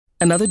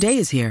Another day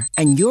is here,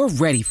 and you're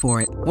ready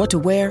for it. What to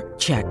wear?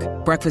 Check.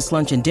 Breakfast,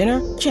 lunch, and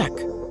dinner? Check.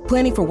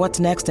 Planning for what's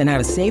next and how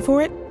to save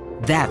for it?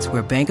 That's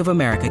where Bank of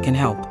America can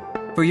help.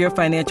 For your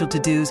financial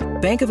to-dos,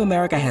 Bank of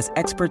America has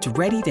experts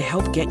ready to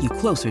help get you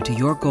closer to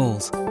your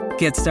goals.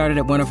 Get started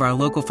at one of our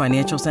local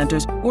financial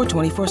centers or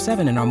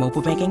 24/7 in our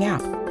mobile banking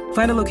app.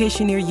 Find a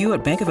location near you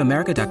at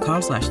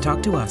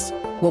bankofamerica.com/talktous.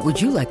 What would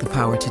you like the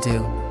power to do?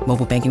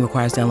 Mobile banking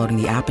requires downloading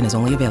the app and is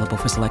only available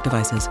for select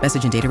devices.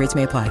 Message and data rates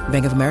may apply.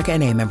 Bank of America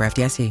N.A., member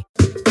FDIC.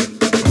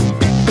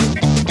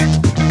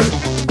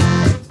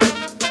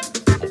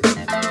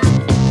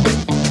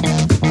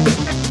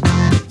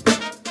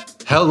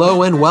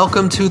 Hello and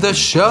welcome to the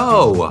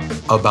show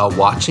about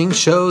watching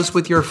shows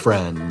with your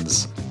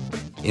friends.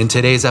 In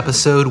today's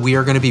episode, we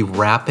are going to be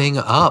wrapping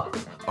up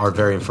our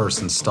very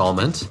first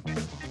installment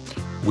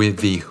with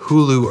the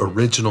Hulu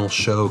original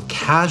show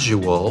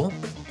Casual,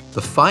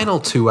 the final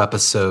 2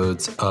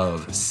 episodes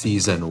of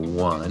season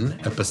 1,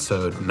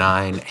 episode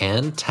 9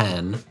 and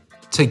 10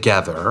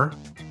 together.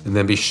 And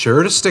then be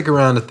sure to stick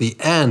around at the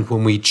end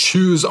when we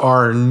choose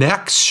our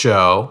next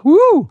show.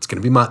 Woo! It's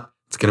going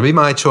to be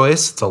my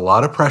choice. It's a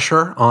lot of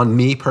pressure on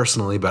me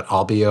personally, but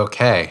I'll be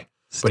okay.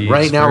 Steve's but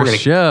right now we're going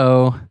to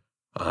show.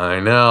 I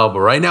know,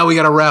 but right now we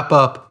got to wrap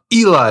up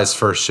Eli's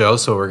first show,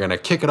 so we're going to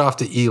kick it off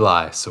to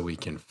Eli so we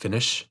can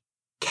finish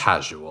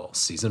Casual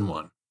season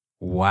 1.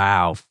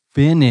 Wow,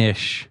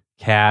 finish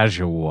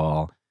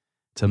Casual.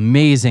 It's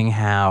amazing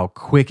how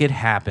quick it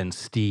happened,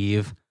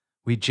 Steve.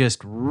 We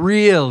just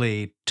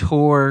really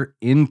tore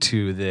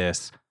into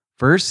this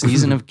first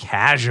season of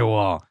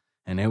Casual,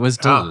 and it was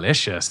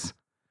delicious.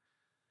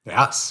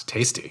 Yes,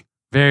 tasty.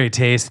 Very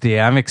tasty.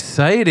 I'm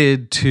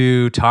excited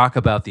to talk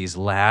about these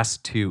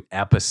last 2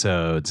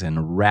 episodes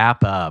and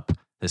wrap up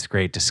this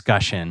great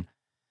discussion.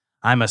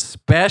 I'm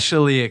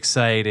especially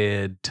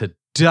excited to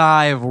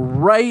dive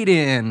right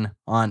in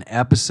on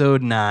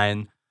episode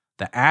 9,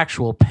 the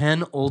actual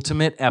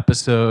penultimate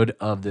episode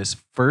of this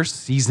first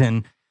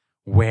season,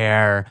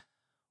 where,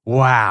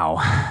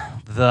 wow,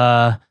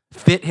 the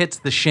fit hits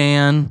the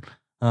shan.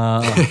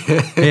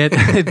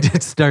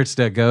 It starts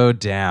to go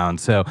down.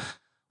 So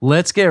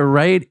let's get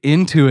right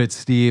into it,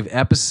 Steve.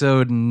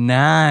 Episode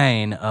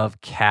 9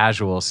 of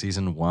Casual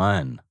season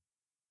 1.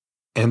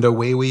 And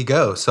away we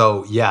go.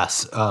 So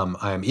yes,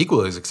 I'm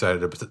equally as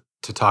excited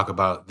to talk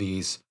about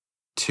these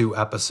 2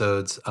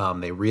 episodes.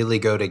 They really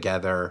go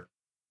together,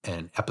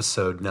 and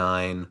episode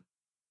 9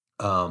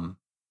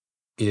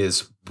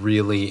 is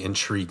really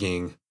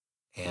intriguing.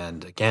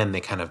 And again,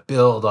 they kind of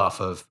build off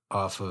of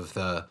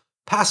the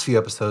past few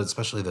episodes,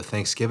 especially the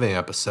Thanksgiving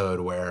episode,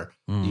 where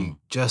you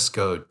just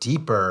go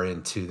deeper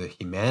into the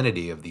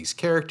humanity of these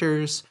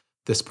characters.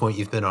 At this point,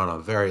 you've been on a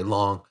very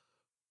long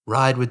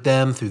ride with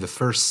them through the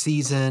first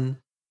season,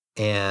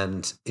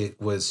 and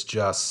it was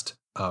just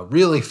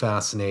really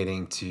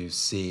fascinating to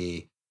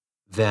see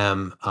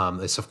them.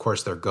 Of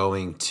course, they're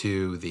going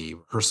to the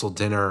rehearsal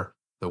dinner,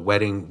 the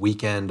wedding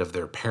weekend of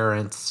their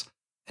parents,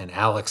 and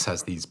Alex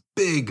has these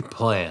big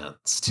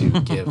plans to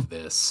give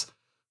this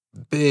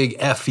big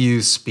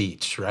FU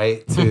speech,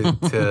 right?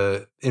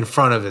 To in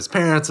front of his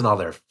parents and all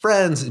their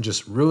friends, and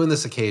just ruin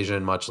this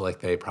occasion, much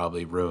like they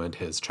probably ruined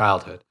his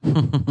childhood.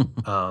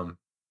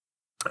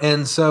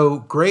 And so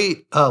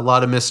great, a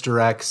lot of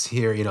misdirects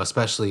here,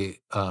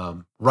 especially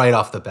right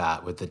off the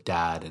bat with the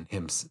dad and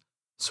him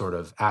sort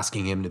of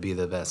asking him to be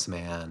the best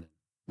man,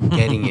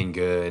 getting in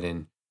good.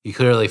 And you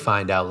clearly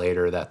find out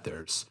later that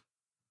there's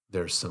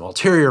some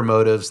ulterior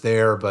motives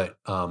there, but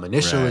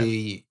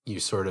initially you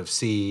sort of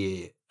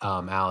see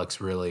Alex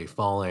really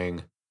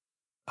falling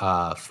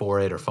for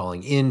it, or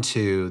falling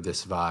into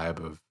this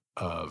vibe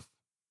of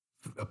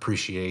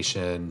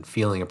appreciation,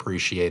 feeling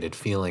appreciated,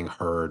 feeling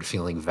heard,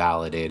 feeling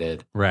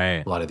validated.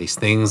 Right. A lot of these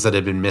things that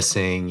had been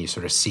missing, you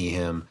sort of see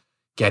him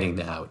getting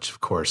that, which of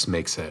course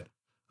makes it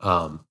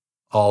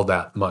all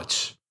that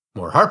much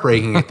more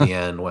heartbreaking at the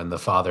end when the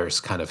father's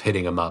kind of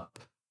hitting him up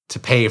to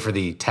pay for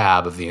the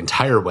tab of the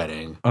entire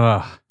wedding.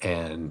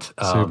 And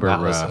super that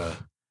rough.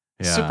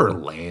 was super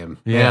lame.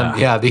 Yeah.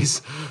 And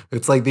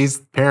it's like these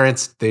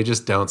parents, they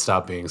just don't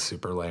stop being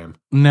super lame.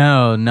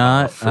 No,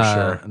 not for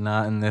sure.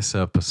 Not in this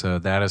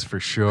episode. That is for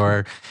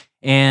sure.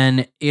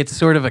 And it's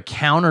sort of a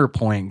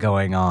counterpoint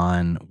going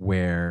on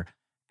where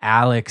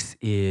Alex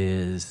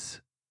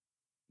is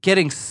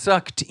getting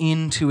sucked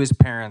into his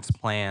parents'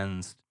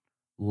 plans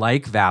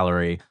like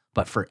Valerie.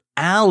 But for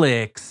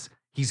Alex,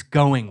 he's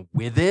going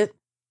with it.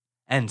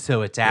 And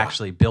so it's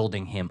actually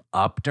building him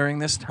up during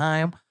this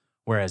time.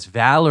 Whereas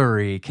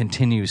Valerie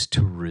continues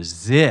to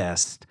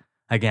resist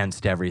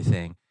against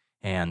everything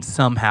and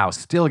somehow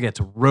still gets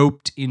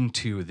roped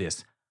into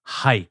this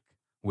hike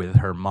with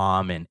her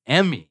mom and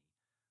Emmy.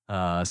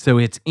 So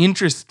it's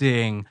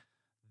interesting.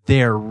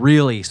 They're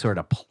really sort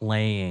of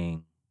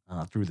playing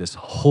through these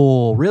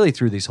whole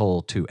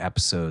 2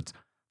 episodes.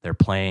 They're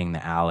playing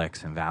the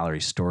Alex and Valerie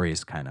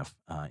stories kind of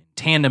in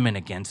tandem and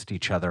against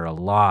each other a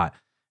lot.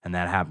 And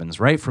that happens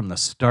right from the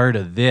start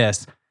of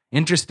this.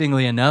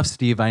 Interestingly enough,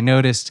 Steve, I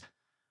noticed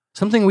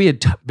something we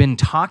had been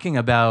talking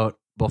about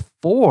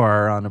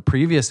before on a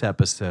previous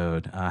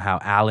episode how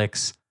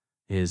Alex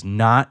is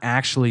not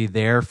actually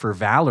there for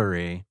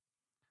Valerie.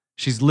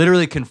 She's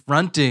literally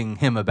confronting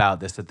him about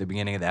this at the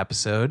beginning of the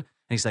episode. And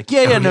he's like,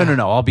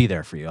 no, I'll be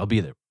there for you. I'll be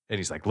there. And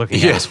he's like looking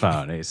at his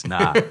phone. And he's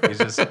not. He's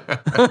just,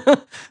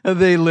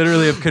 they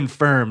literally have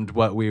confirmed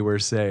what we were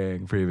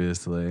saying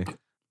previously.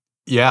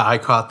 Yeah, I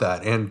caught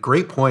that. And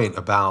great point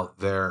about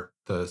the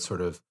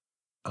sort of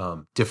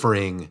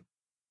differing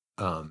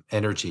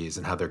energies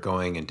and how they're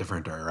going in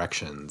different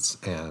directions.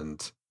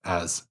 And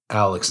as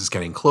Alex is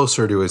getting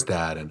closer to his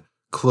dad and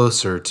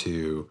closer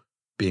to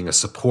being a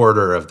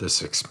supporter of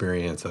this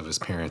experience of his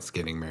parents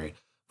getting married,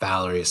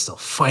 Valerie is still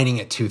fighting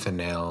it tooth and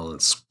nail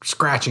and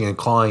scratching and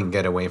clawing to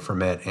get away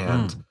from it.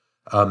 And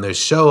they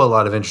show a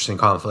lot of interesting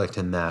conflict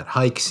in that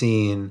hike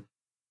scene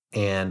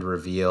and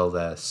reveal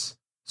this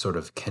sort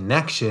of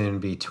connection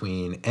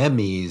between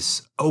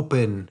Emmy's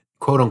open,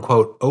 quote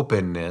unquote,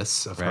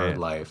 openness of her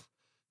life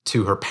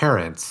to her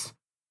parents'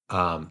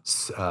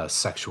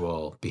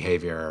 sexual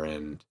behavior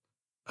and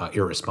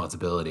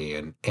irresponsibility.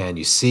 And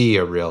you see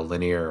a real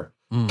linear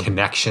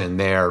connection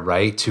there,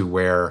 right? To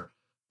where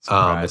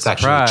it's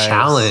actually a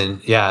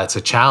challenge. Yeah, it's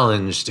a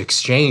challenged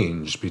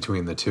exchange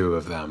between the two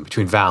of them,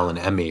 between Val and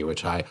Emmy,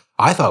 which I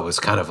thought was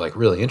kind of like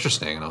really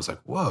interesting. And I was like,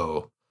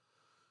 whoa.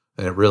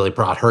 And it really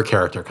brought her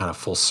character kind of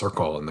full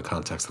circle in the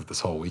context of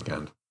this whole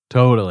weekend.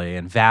 Totally.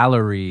 And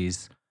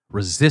Valerie's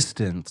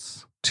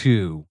resistance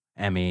to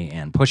Emmy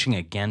and pushing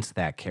against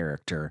that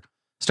character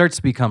starts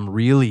to become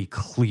really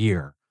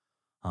clear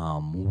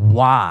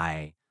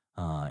why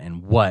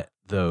and what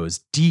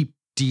those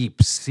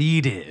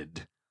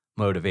deep-seated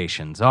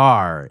motivations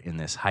are in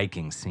this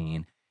hiking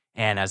scene.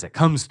 And as it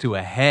comes to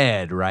a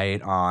head,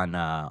 right,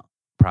 on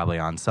probably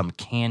on some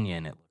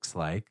canyon, it looks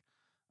like,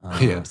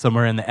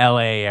 somewhere in the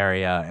LA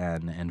area,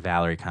 and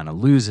Valerie kind of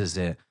loses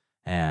it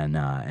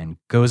and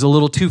goes a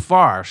little too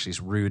far. She's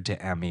rude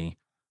to Emmy.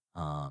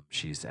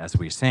 She's, as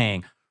we were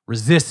saying,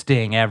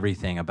 resisting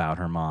everything about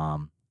her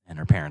mom and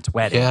her parents'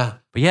 wedding. Yeah.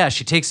 But yeah,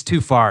 she takes it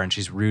too far and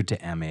she's rude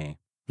to Emmy.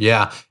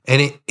 Yeah.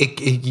 And it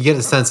you get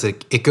a sense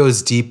that it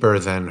goes deeper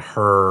than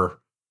her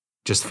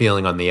just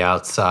feeling on the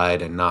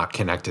outside and not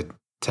connected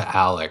to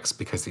Alex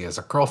because he has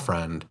a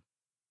girlfriend.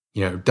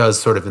 You know, does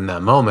sort of in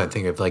that moment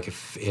think of like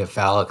if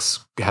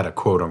Alex had a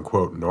quote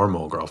unquote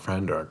normal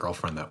girlfriend or a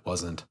girlfriend that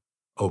wasn't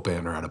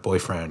open or had a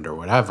boyfriend or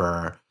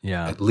whatever,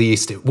 at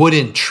least it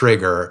wouldn't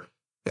trigger.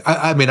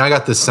 I mean, I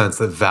got this sense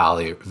that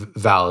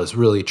Val is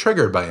really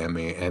triggered by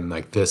Emmy, and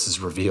like this is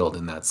revealed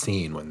in that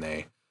scene when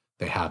they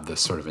have this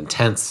sort of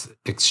intense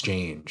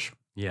exchange.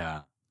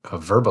 Yeah.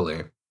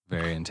 Verbally.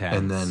 Very intense.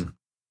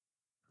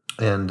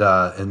 And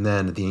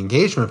then at the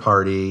engagement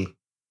party,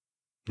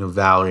 you know,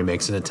 Valerie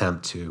makes an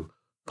attempt to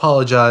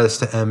apologize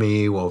to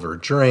Emmy over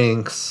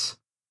drinks,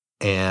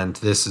 and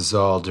this is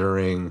all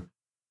during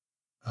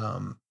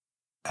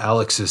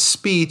Alex's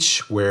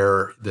speech,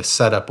 where the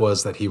setup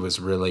was that he was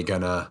really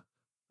gonna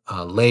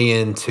lay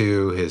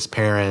into his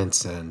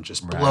parents and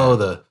just blow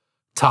the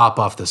top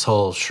off this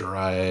whole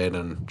charade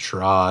and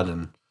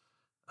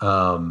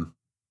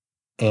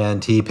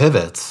he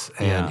pivots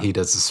and he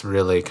does this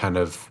really kind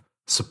of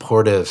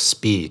supportive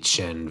speech,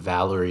 and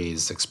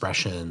Valerie's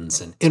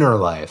expressions and inner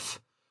life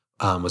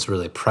was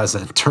really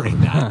present during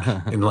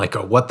that and like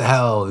a what the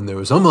hell, and there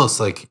was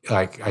almost like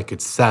I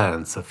could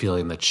sense a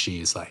feeling that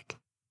she's like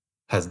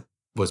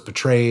was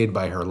betrayed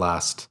by her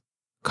last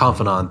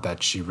confidant,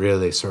 that she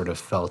really sort of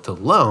felt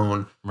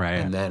alone. Right.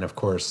 And then of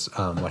course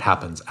what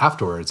happens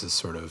afterwards is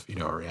sort of, you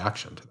know, a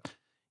reaction to that.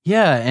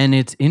 Yeah, and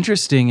it's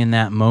interesting in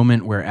that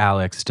moment where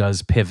Alex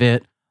does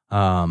pivot.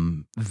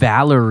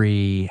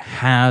 Valerie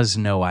has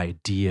no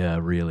idea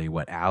really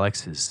what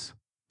Alex's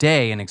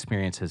day and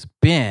experience has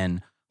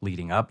been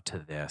leading up to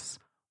this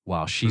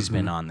while she's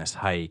been on this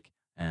hike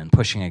and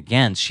pushing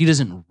against. She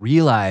doesn't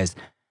realize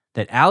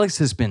that Alex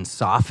has been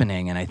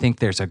softening, and I think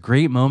there's a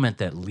great moment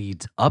that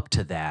leads up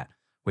to that,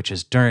 which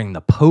is during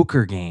the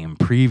poker game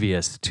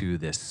previous to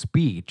this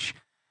speech.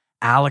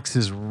 Alex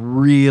is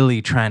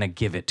really trying to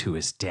give it to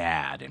his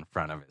dad in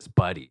front of his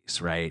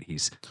buddies, right?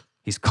 He's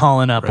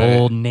calling up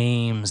old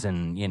names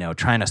and, you know,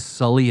 trying to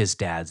sully his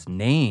dad's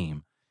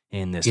name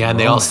in this moment. And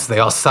they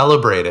all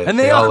celebrate it. And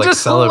they all like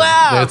just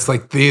laugh. It's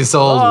like these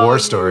old war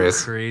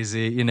stories.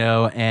 Crazy, you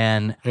know,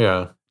 and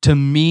to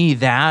me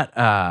that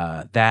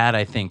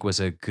I think was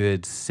a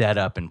good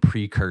setup and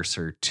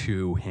precursor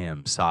to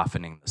him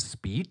softening the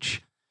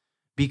speech,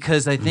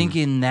 because I think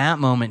in that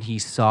moment he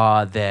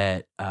saw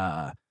that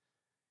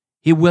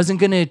he wasn't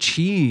going to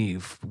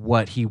achieve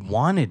what he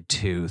wanted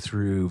to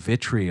through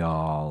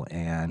vitriol,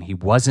 and he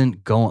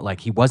wasn't going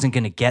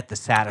to get the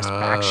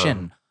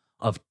satisfaction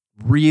of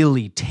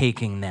really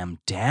taking them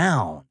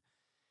down.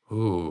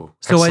 Ooh,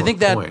 so I think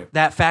that point.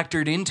 That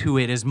factored into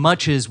it, as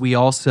much as we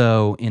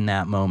also in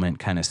that moment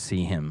kind of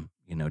see him,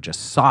 you know,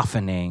 just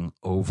softening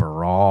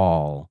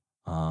overall.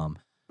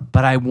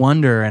 But I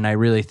wonder, and I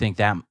really think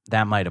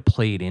that might have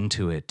played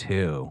into it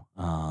too.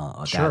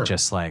 That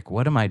just like,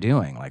 what am I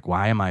doing? Like,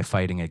 why am I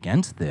fighting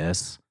against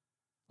this?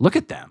 Look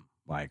at them.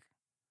 Like,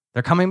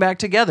 They're coming back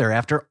together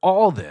after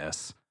all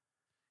this.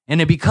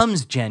 And it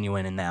becomes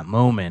genuine in that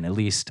moment. At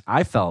least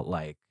I felt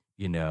like,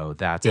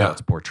 that's how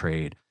it's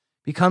portrayed.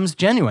 Becomes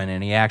genuine,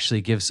 and he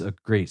actually gives a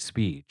great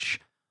speech.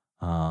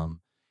 Wow,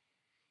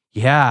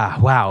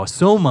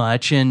 so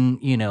much. And,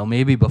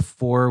 maybe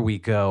before we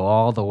go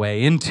all the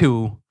way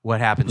into what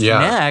happens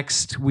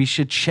next, we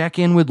should check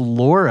in with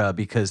Laura,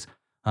 because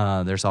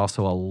there's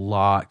also a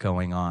lot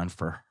going on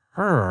for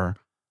her.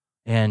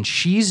 And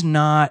she's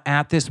not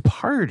at this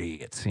party,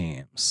 it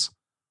seems.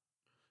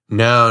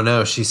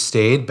 No, she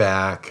stayed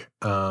back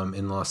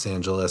in Los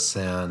Angeles,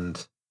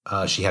 and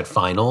she had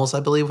finals, I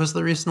believe, was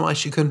the reason why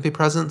she couldn't be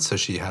present. So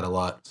she had a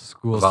lot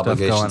of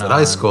obligations at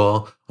high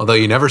school, although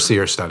you never see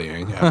her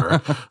studying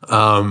ever.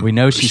 We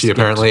know she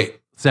apparently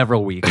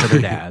several weeks with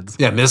her dad's.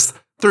 Missed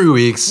 3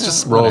 weeks,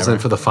 just rolls in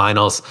for the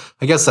finals.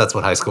 I guess that's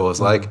what high school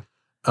was like.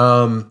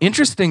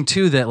 Interesting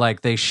too that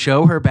like they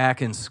show her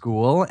back in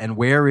school, and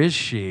where is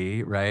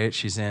she? Right,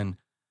 she's in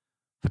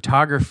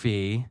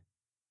photography,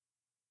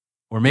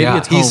 or maybe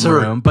it's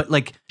homeroom, but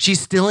like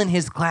she's still in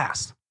his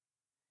class.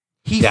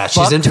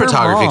 She's in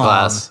photography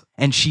class,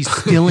 and she's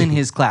still in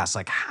his class.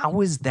 Like,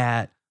 how is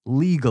that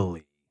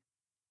legally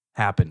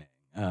happening?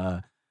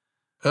 But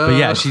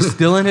yeah, she's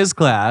still in his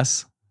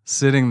class,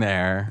 sitting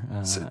there.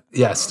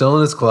 Still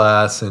in his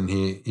class, and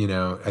he,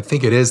 I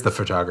think it is the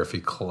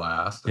photography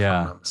class, if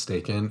I'm not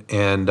mistaken,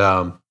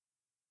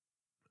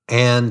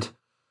 and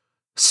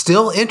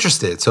still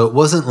interested. So it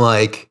wasn't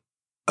like,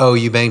 oh,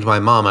 you banged my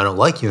mom, I don't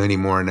like you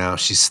anymore now.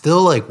 She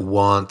still like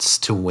wants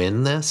to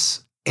win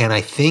this. And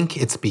I think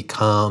it's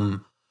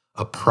become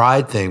a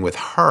pride thing with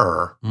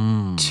her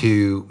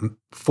to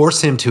force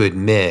him to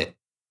admit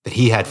that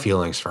he had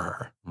feelings for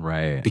her.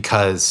 Right.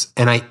 Because,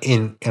 and I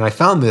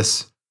found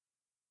this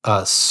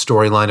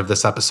storyline of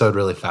this episode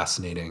really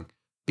fascinating,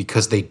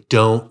 because they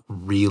don't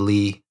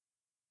really,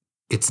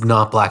 it's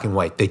not black and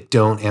white. They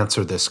don't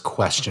answer this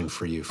question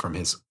for you from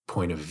his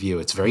point of view.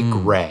 It's very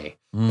gray.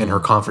 And her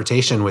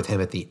confrontation with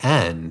him at the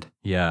end.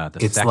 Yeah,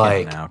 it's second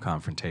like, now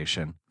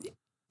confrontation.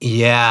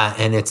 Yeah,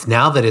 and it's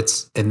now that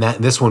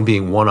this one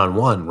being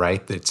one-on-one,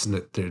 right?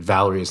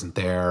 Valerie isn't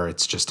there.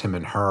 It's just him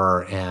and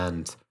her,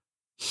 and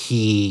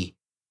I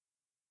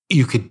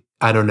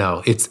don't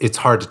know. It's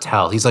hard to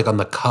tell. He's like on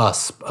the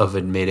cusp of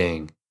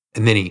admitting,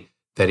 and then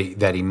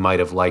that he might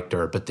have liked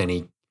her, but then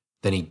he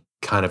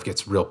kind of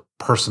gets real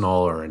personal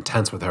or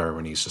intense with her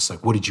when he's just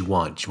like, "What did you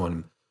want? What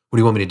do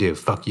you want me to do?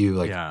 Fuck you!"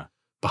 Like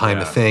behind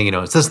the thing,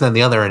 it's this and then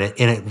the other, and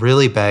it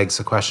really begs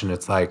the question.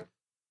 It's like,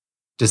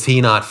 does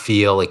he not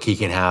feel like he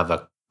can have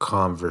a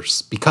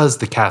converse because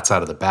the cat's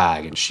out of the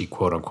bag and she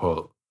quote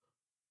unquote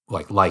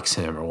like likes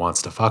him or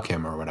wants to fuck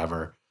him or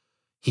whatever?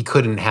 He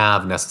couldn't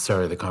have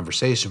necessarily the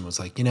conversation was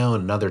like,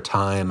 another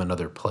time,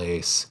 another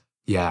place.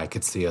 Yeah, I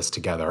could see us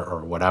together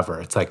or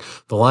whatever. It's like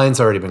the line's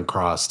already been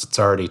crossed. It's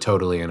already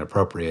totally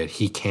inappropriate.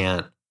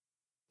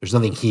 There's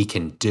nothing he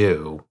can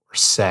do or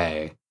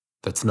say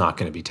that's not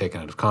going to be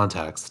taken out of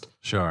context.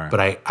 Sure.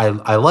 But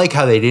I like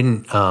how they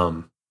didn't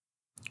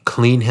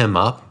clean him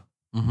up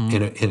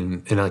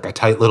in like a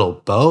tight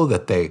little bow,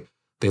 that they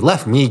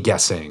left me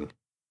guessing,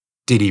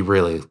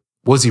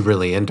 was he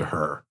really into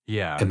her?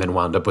 Yeah. And then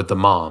wound up with the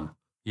mom.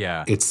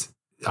 Yeah.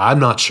 I'm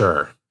not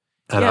sure.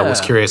 And I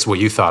was curious what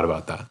you thought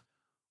about that.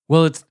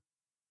 Well,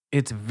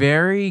 it's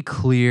very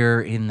clear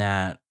in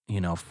that,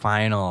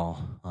 final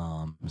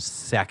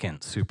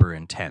second super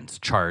intense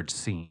charge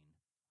scene.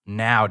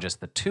 Now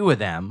just the two of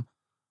them,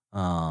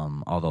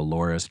 although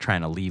Laura's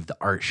trying to leave the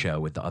art show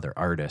with the other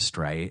artist,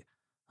 right?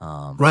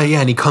 Right,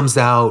 yeah, and he comes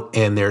out,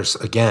 and there's,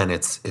 again,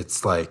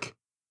 it's like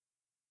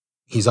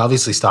he's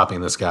obviously stopping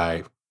this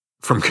guy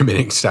from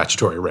committing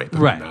statutory rape.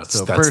 Right.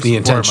 That's the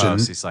intention.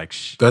 Foremost, he's like,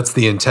 that's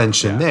the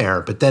intention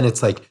there. But then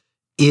it's like,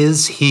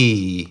 is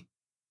he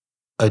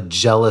a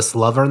jealous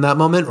lover in that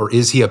moment, or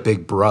is he a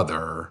big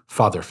brother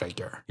father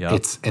figure?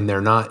 Yep. And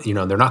they're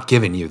not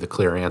giving you the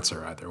clear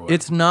answer either way.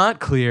 It's not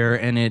clear,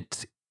 and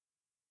it's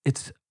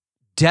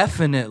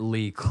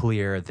definitely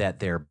clear that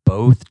they're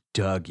both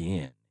dug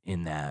in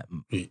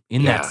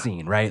that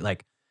scene, right?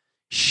 Like,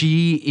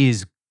 she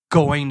is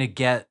going to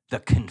get the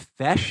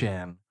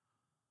confession,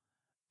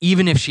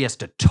 even if she has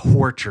to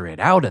torture it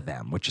out of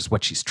them, which is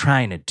what she's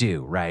trying to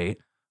do, right?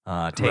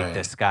 Take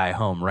this guy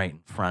home right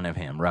in front of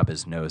him, rub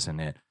his nose in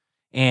it.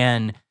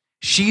 And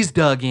she's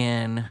dug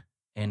in,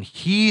 and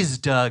he's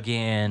dug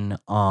in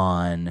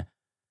on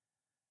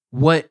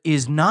what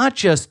is not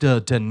just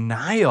a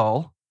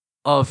denial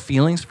of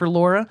feelings for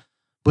Laura,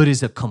 but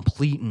is a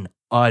complete and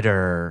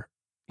utter,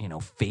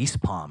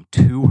 facepalm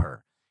to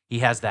her. He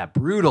has that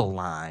brutal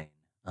line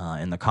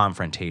in the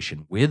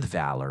confrontation with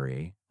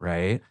Valerie,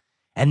 right?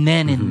 And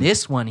then in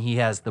this one, he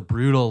has the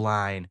brutal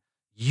line,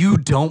 "You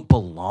don't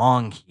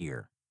belong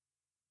here."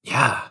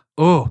 Yeah.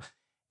 Oh,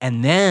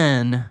 and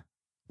then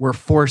we're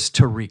forced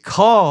to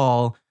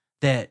recall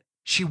that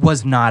she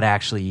was not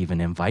actually even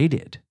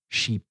invited.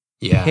 She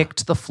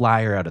picked the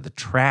flyer out of the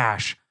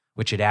trash,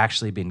 which had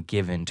actually been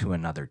given to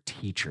another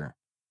teacher.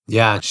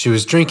 Yeah, she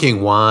was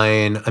drinking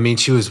wine. I mean,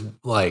 she was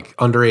like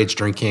underage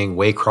drinking,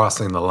 way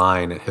crossing the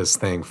line at his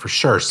thing for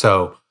sure.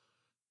 So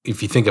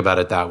if you think about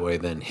it that way,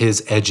 then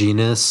his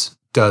edginess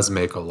does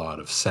make a lot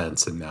of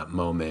sense in that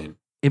moment.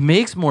 It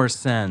makes more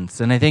sense.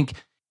 And I think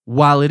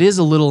while it is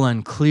a little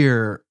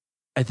unclear,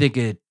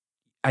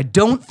 I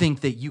don't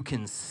think that you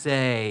can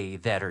say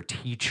that her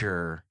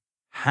teacher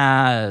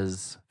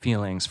has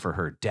feelings for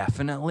her,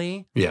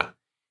 definitely. Yeah.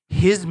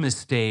 His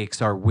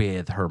mistakes are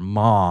with her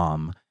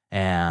mom,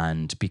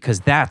 and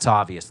because that's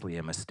obviously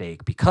a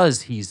mistake,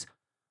 because he's,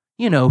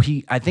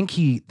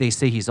 they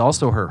say he's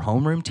also her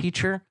homeroom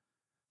teacher.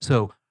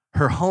 So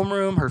her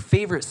homeroom, her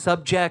favorite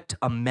subject,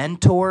 a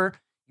mentor,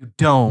 you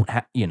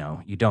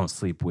don't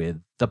sleep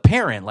with the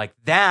parent. Like,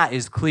 that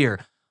is clear.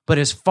 But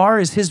as far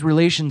as his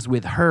relations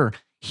with her,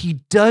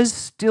 he does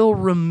still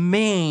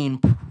remain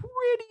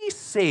pretty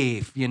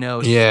safe,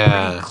 It's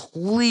pretty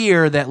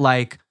clear that,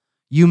 like,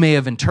 you may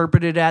have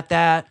interpreted at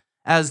that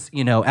as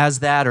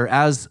that or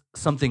as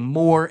something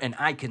more, and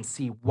I can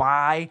see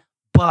why,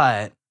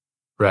 but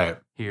right.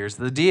 Here's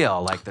the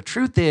deal. Like, the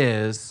truth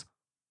is,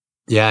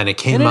 yeah, and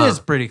it is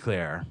pretty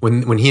clear.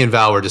 When he and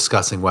Val were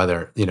discussing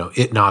whether,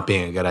 it not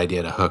being a good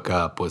idea to hook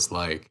up was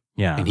like,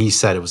 yeah. And he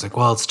said it was like,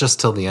 well, it's just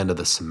till the end of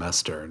the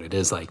semester. And it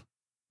is like,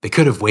 they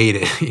could have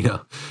waited,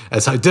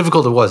 as how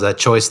difficult it was. That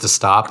choice to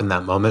stop in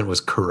that moment was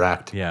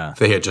correct. Yeah. If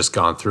they had just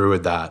gone through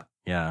with that,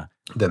 yeah,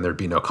 then there'd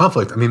be no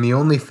conflict. I mean, the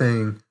only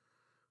thing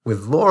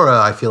with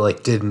Laura, I feel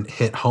like didn't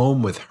hit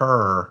home with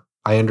her.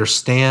 I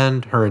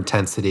understand her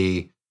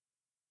intensity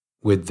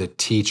with the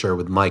teacher,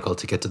 with Michael,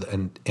 to get to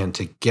the and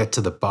to get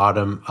to the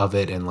bottom of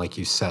it, and like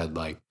you said,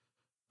 like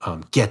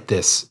get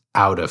this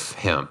out of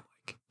him,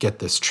 get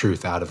this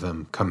truth out of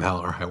him, come hell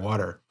or high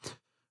water.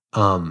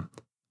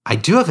 I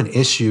do have an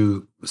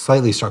issue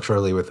slightly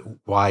structurally with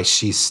why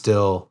she's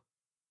still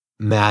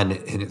mad,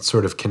 and it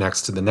sort of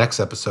connects to the next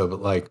episode.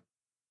 But like,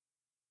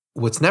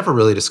 what's never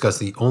really discussed,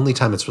 the only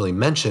time it's really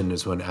mentioned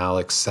is when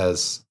Alex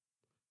says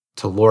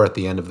to Laura at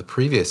the end of the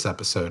previous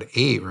episode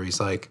 8, where he's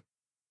like,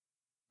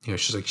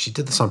 she's like, she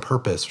did this on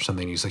purpose or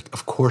something. He's like,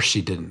 of course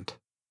she didn't.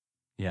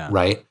 Yeah.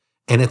 Right.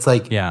 And it's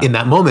like, in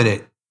that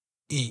moment,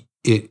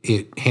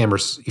 it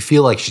hammers, you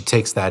feel like she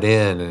takes that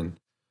in and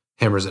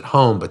hammers it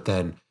home, but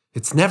then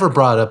it's never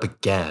brought up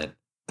again,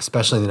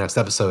 especially in the next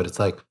episode. It's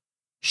like,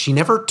 she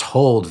never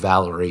told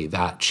Valerie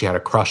that she had a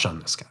crush on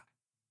this guy.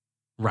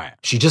 Right.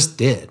 She just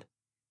did.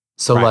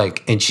 So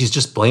like, and she's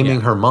just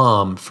blaming her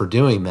mom for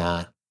doing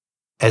that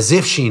as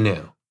if she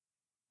knew.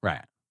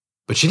 Right.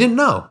 But she didn't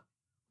know.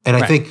 And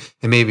I think,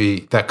 and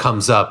maybe that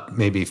comes up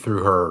maybe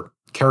through her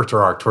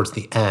character arc towards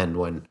the end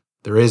when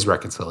there is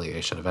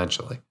reconciliation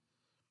eventually.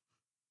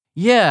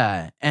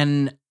 Yeah.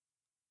 And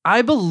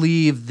I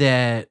believe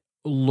that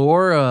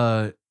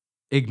Laura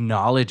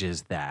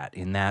acknowledges that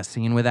in that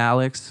scene with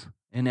Alex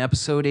in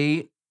episode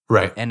 8.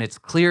 Right. And it's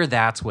clear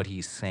that's what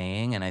he's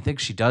saying. And I think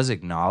she does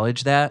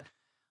acknowledge that.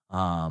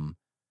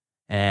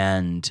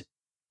 And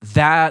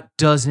that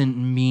doesn't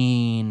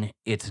mean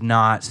it's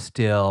not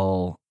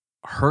still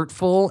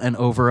hurtful and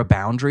over a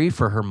boundary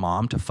for her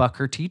mom to fuck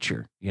her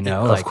teacher,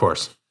 Of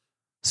course.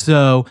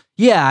 So,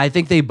 yeah, I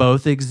think they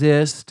both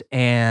exist.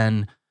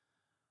 And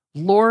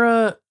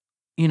Laura,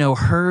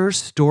 her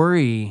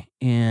story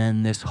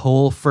in this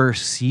whole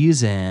first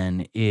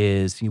season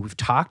is, we've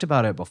talked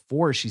about it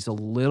before, she's a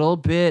little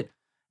bit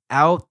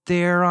out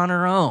there on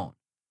her own.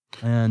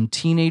 And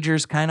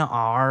teenagers kind of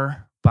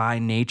are by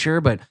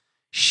nature, but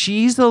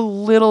she's a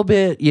little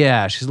bit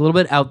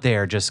out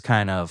there, just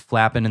kind of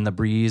flapping in the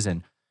breeze,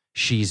 and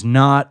she's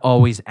not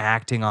always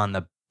acting on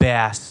the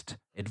best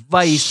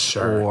advice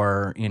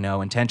or,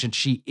 intention.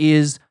 She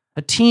is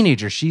a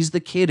teenager. She's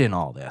the kid in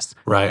all this.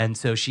 Right. And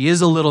so she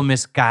is a little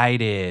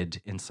misguided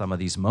in some of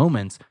these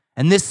moments.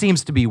 And this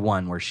seems to be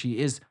one where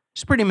she's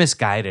pretty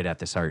misguided at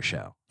this art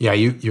show. Yeah,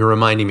 you're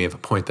reminding me of a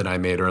point that I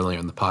made earlier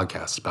in the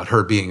podcast about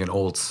her being an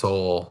old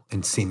soul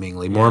and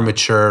seemingly more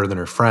mature than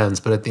her friends.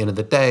 But at the end of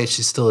the day,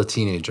 she's still a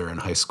teenager in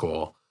high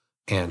school.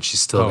 And she's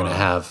still going to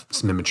have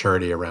some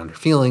immaturity around her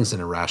feelings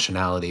and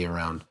irrationality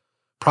around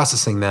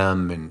processing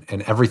them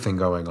and everything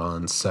going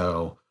on.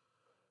 So,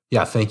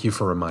 yeah, thank you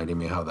for reminding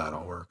me how that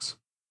all works.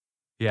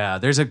 Yeah,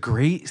 there's a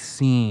great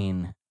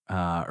scene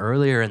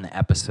earlier in the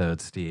episode,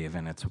 Steve,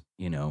 and it's,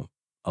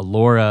 a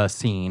Laura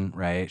scene,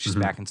 right? She's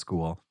back in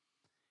school.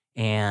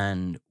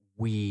 And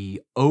we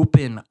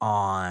open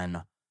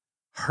on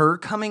her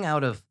coming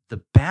out of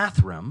the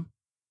bathroom.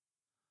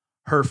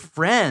 Her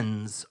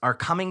friends are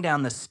coming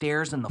down the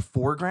stairs in the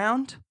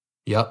foreground.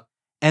 Yep.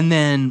 And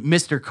then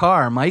Mr.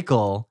 Carr,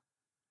 Michael,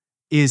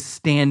 is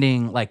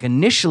standing, like,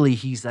 initially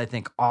he's, I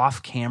think,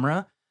 off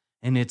camera.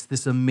 And it's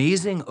this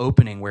amazing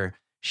opening where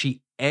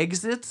she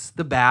exits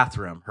the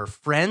bathroom. Her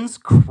friends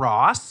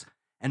cross,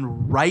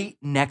 and right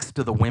next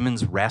to the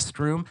women's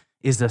restroom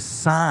is a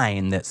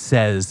sign that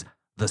says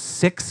the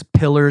 6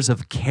 pillars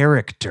of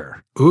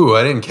character. Ooh,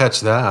 I didn't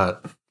catch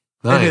that.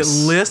 Nice. And it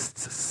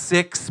lists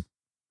 6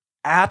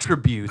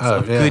 attributes Oh,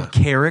 of yeah. good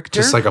character.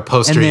 Just like a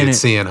poster and then you'd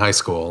see in high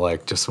school,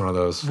 like just one of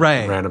those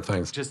Right. random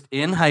things. just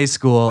in high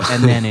school,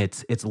 and then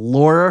it's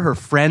Laura, her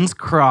friends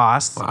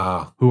Cross,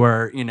 Wow. who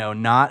are,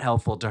 not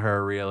helpful to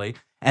her really.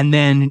 And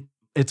then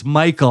it's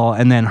Michael,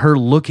 and then her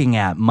looking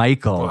at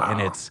Michael, Wow.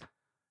 and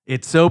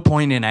it's so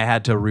poignant. I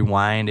had to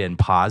rewind and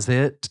pause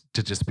it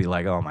to just be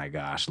like, oh my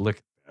gosh,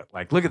 look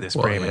at this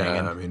Well, framing. yeah,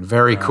 And, I mean,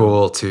 very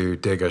cool to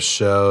dig a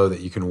show that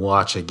you can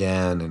watch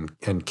again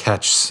and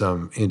catch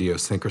some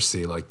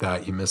idiosyncrasy like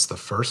that you missed the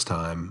first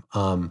time.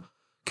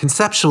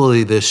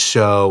 Conceptually, this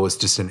show was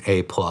just an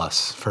A+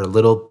 for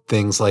little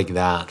things like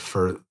that,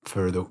 for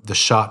the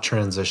shot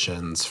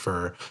transitions,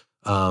 for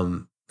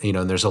and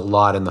there's a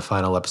lot in the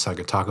final episode I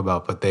could talk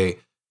about, but they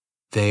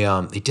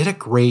did a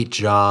great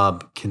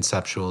job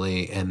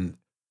conceptually. And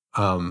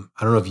I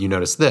don't know if you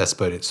noticed this,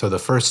 but so the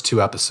first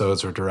 2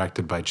 episodes were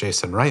directed by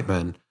Jason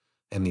Reitman,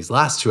 and these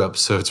last 2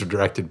 episodes are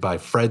directed by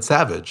Fred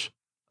Savage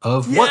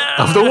of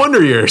the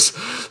Wonder Years.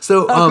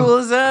 So how cool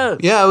is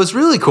that? yeah, it was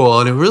really cool,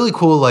 and it really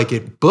cool. Like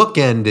it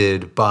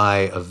bookended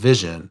by a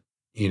vision,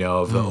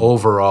 of the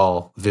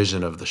overall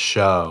vision of the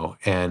show,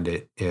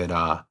 and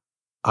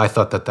I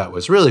thought that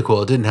was really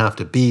cool. It didn't have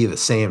to be the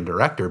same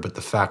director, but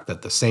the fact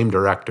that the same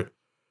director.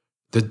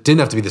 It didn't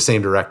have to be the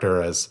same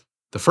director as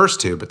the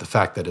first 2, but the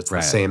fact that it's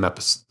the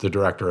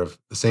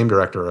same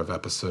director of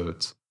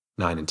episodes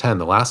 9 and 10,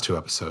 the last 2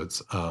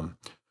 episodes,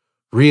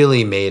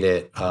 really made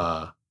it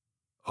a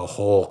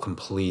whole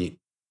complete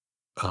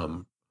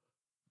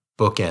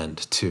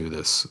bookend to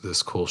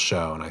this cool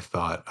show. And I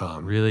thought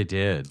Really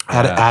did.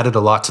 added a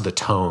lot to the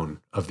tone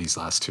of these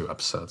last 2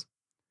 episodes.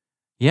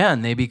 Yeah,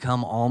 and they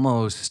become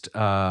almost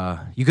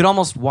you could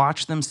almost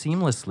watch them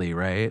seamlessly,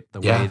 right?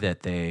 The way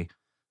that they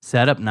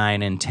set up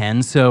 9 and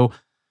 10. So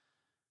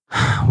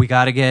we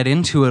got to get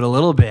into it a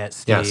little bit,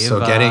 Steve.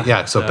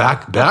 Yeah, so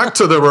back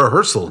to the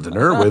rehearsal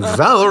dinner with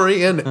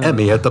Valerie and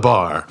Emmy at the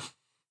bar.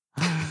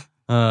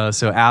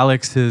 So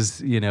Alex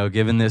has,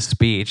 given this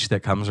speech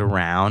that comes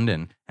around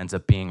and ends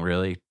up being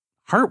really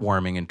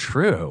heartwarming and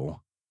true.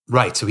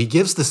 Right. So he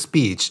gives the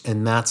speech,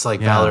 and that's like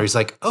Valerie's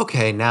like,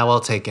 okay, now I'll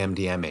take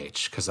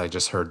MDMH because I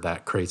just heard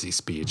that crazy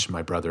speech.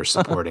 My brother's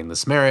supporting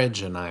this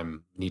marriage, and I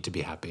need to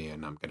be happy,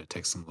 and I'm going to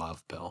take some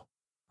love pill.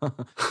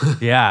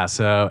 Yeah.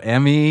 So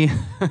Emmy,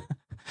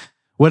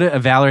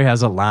 Valerie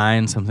has a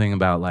line, something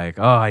about like,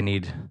 oh, I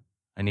need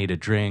a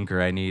drink,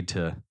 or I need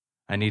to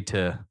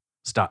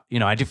stop.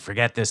 I did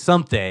forget this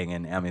something,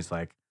 and Emmy's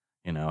like,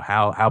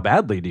 how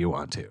badly do you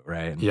want to,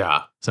 right?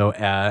 Yeah. So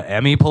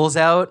Emmy pulls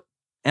out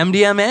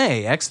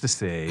MDMA,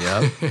 ecstasy,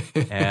 yep,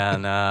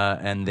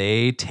 and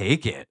they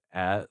take it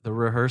at the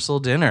rehearsal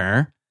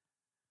dinner,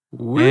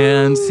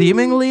 and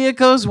seemingly it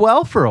goes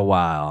well for a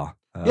while.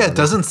 Yeah, it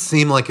doesn't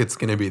seem like it's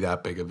going to be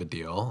that big of a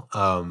deal.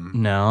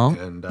 No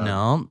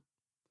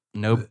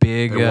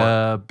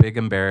big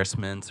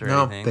embarrassments or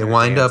anything. They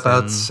wind up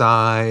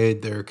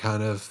outside. They're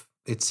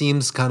it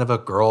seems kind of a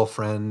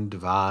girlfriend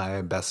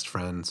vibe, best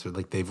friends. Or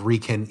like they've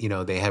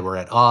they were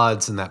at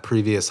odds in that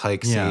previous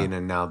hike scene,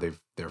 and now they're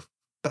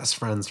best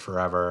friends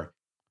forever.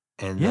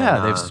 And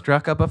they've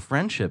struck up a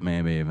friendship,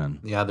 maybe even.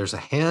 Yeah, there's a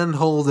hand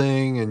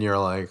holding, and you're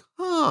like,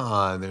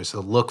 and there's a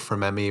look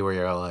from Emmy where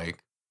you're like,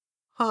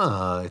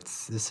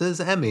 this is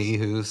Emmy,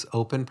 who's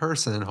open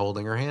person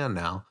holding her hand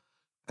now.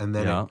 And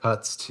then it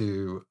cuts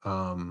to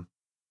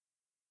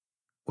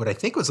what I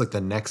think was like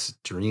the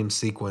next dream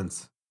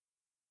sequence.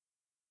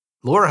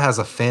 Laura has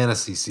a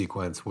fantasy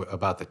sequence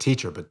about the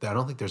teacher, but I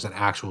don't think there's an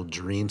actual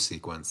dream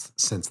sequence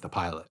since the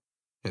pilot.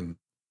 And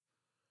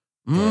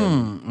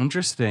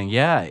interesting.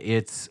 Yeah,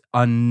 it's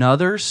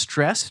another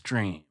stress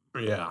dream.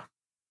 Yeah.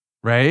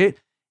 Right?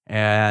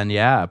 And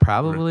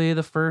probably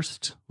the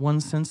first one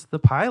since the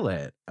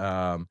pilot.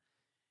 And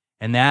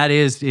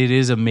it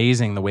is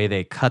amazing the way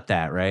they cut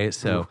that, right?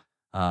 So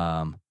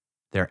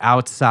they're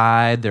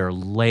outside, they're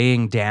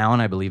laying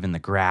down, I believe, in the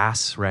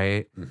grass,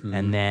 right? Mm-hmm.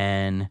 And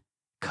then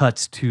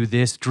cuts to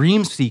this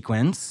dream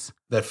sequence.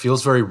 That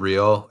feels very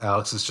real.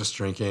 Alex is just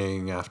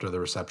drinking after the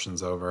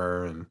reception's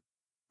over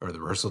or the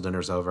rehearsal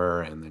dinner's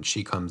over, and then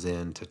she comes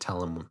in to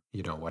tell him,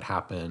 what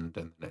happened,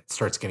 and it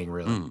starts getting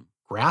really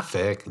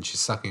graphic, and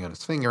she's sucking on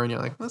his finger, and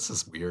you're like, this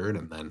is weird.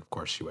 And then, of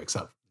course, she wakes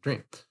up from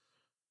the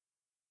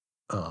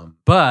dream.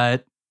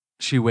 But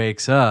she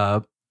wakes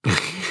up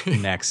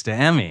next to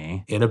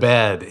Emmy. In a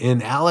bed.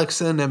 In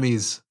Alex and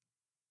Emmy's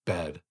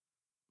bed.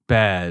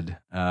 And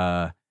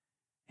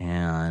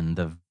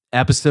the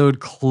episode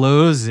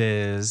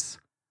closes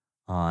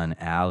on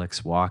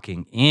Alex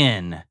walking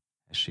in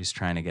as she's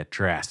trying to get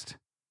dressed,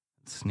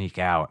 sneak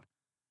out.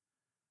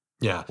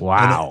 Yeah.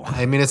 Wow.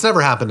 It's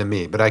never happened to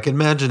me, but I can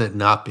imagine it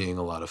not being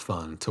a lot of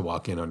fun to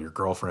walk in on your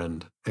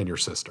girlfriend and your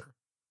sister.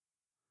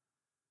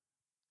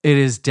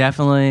 It has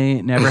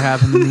definitely never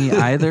happened to me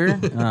either.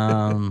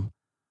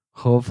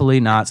 Hopefully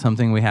not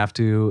something we have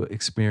to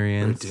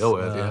experience. Or deal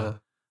with,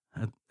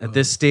 at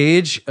this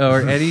stage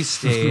or any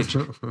stage.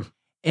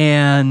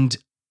 And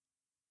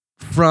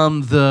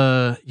from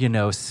the,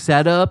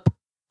 setup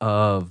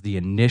of the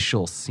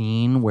initial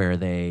scene where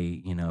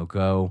they,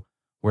 go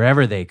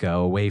wherever they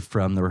go, away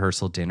from the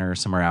rehearsal dinner,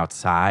 somewhere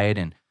outside.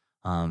 And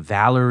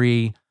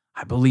Valerie,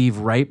 I believe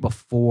right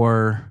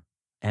before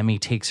Emmy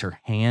takes her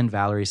hand,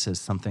 Valerie says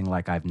something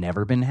like, "I've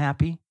never been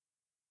happy."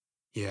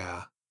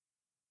 Yeah,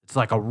 It's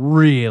like a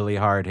really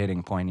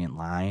hard-hitting, poignant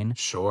line.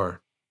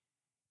 sure.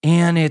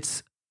 And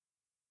it's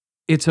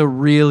a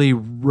really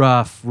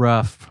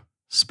rough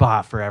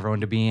spot for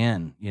everyone to be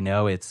in.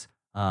 It's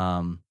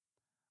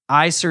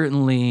I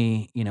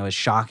certainly, as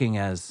shocking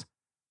as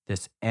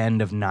this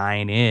end of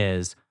 9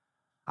 is,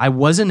 I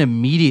wasn't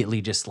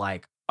immediately just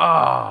like,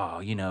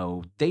 oh,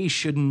 they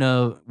shouldn't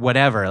have,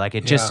 whatever. Like,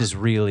 it just Yeah. is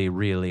really,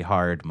 really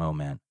hard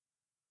moment.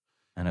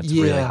 And it's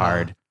really Yeah,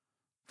 hard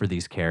for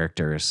these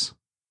characters.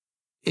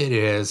 it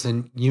is.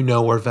 And you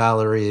know where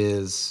Valerie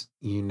is.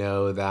 You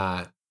know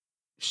that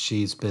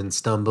she's been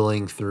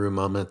stumbling through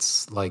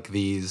moments like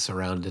these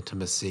around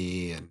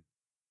intimacy and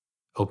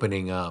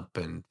opening up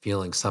and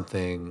feeling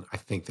something. I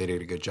think they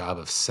did a good job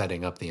of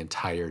setting up the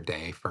entire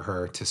day for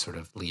her to sort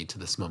of lead to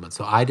this moment.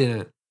 So I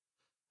didn't,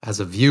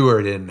 as a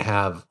viewer, didn't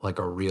have like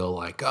a real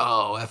like,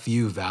 oh, F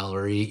you,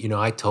 Valerie.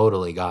 I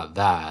totally got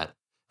that.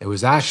 It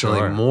was actually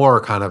Sure. more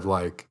kind of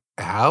like,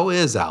 how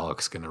is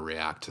Alex going to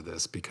react to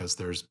this? Because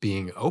there's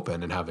being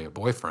open and having a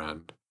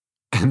boyfriend,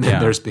 and then Yeah.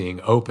 there's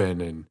being open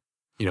and,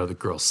 the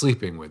girl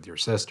sleeping with your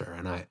sister.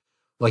 And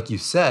like you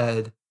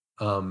said,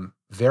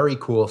 very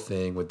cool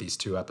thing with these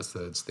two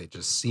episodes. They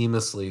just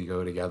seamlessly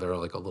go together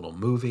like a little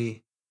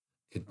movie.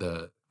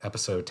 The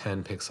episode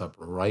 10 picks up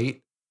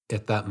right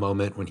at that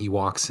moment when he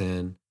walks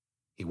in.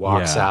 He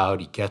walks Yeah.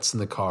 out, he gets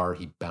in the car,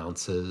 he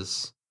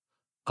bounces.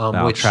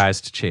 Val Which tries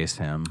to chase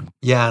him.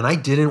 Yeah, and I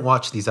didn't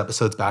watch these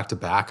episodes back to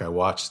back. I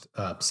watched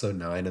episode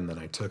 9 and then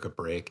I took a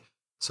break.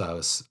 So I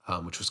was,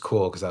 which was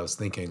cool because I was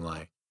thinking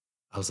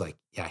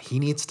yeah, he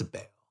needs to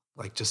bail.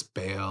 Like, just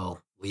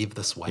bail, leave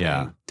this wedding,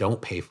 Yeah.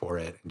 don't pay for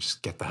it, and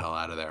just get the hell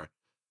out of there.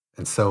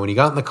 And so when he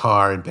got in the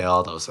car and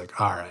bailed, I was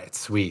like, all right,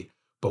 sweet.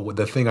 But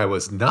the thing I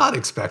was not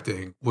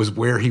expecting was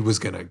where he was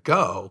going to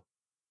go.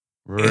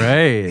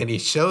 Right. And he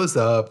shows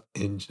up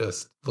and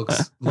just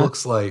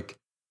looks like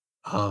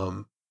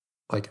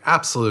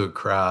absolute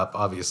crap,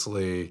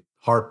 obviously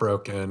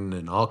heartbroken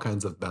and all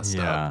kinds of messed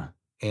up.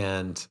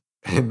 And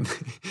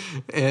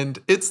and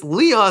it's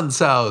Leon's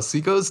house.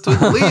 He goes to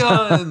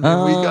Leon,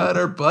 and we got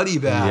our buddy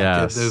back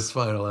at this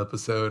final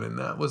episode, and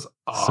that was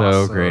awesome.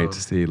 So great to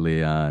see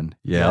Leon.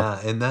 Yeah,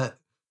 and that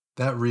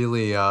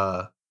really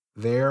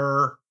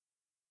their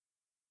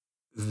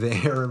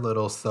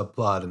little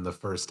subplot in the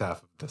first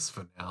half of this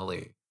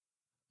finale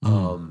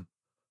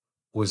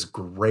was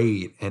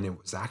great, and it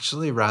was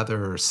actually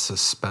rather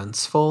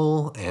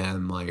suspenseful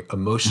and like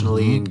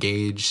emotionally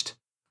engaged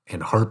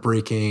and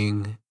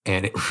heartbreaking.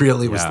 And it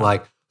really was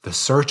like the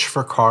search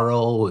for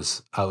Carl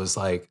was, I was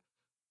like,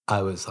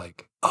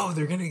 oh,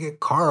 they're gonna get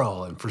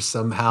Carl. And for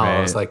somehow I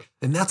was like,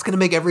 and that's gonna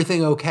make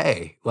everything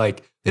okay.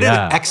 Like, they did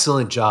an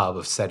excellent job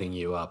of setting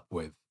you up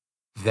with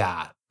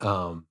that.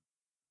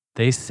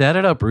 They set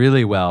it up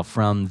really well,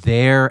 from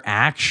their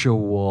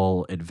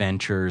actual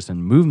adventures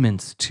and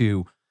movements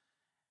to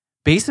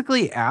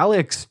basically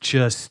Alex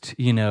just,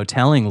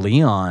 telling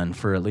Leon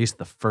for at least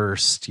the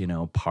first,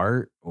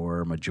 part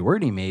or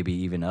majority maybe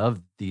even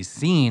of these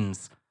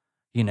scenes,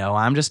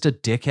 I'm just a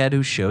dickhead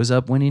who shows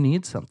up when he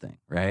needs something,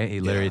 right? He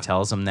literally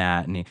tells him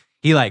that, and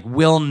he like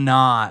will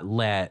not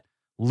let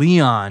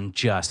Leon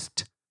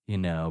just,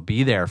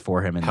 be there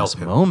for him in this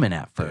moment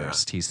at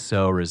first. He's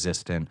so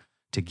resistant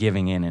to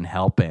giving in and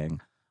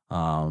helping.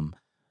 But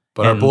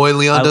our boy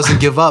Leon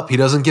doesn't give up. He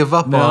doesn't give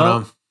up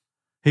on him.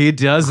 He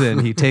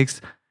doesn't. He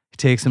takes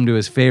him to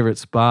his favorite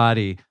spot.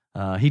 He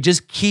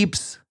just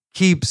keeps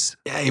he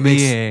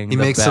makes him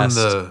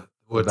the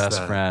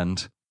best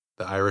friend.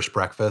 The Irish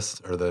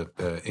breakfast or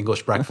the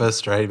English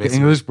breakfast, right? The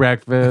English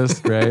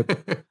breakfast, right?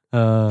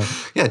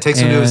 It takes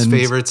him to his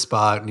favorite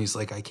spot, and he's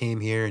like, I came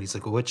here, and he's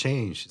like, well, what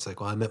changed? He's like,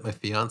 well, I met my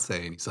fiance,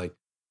 and he's like,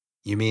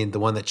 you mean the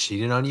one that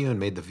cheated on you and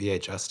made the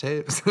VHS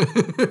tapes? The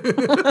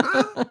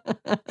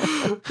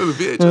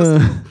VHS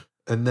tape.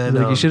 And then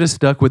like, you should have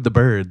stuck with the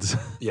birds.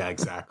 Yeah,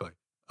 exactly.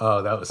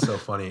 Oh, that was so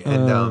funny.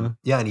 And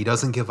and he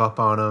doesn't give up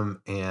on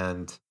him,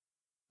 and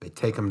they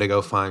take him to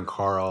go find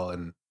Carl,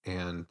 and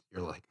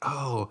you're like,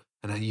 oh,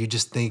 and you're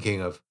just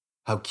thinking of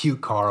how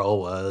cute Carl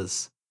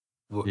was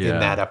in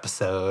that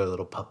episode,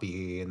 little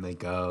puppy, and they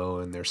go,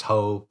 and there's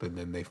hope, and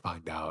then they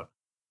find out,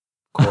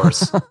 of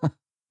course,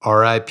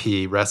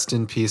 R.I.P., rest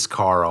in peace,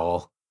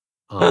 Carl.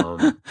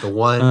 The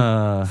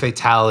one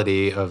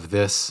fatality of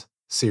this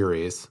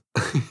series.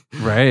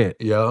 Right.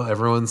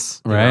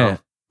 Everyone's right.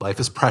 Life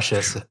is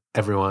precious,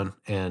 everyone,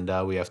 and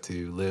we have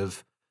to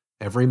live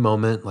every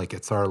moment like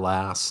it's our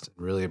last,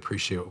 and really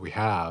appreciate what we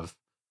have.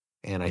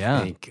 And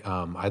I think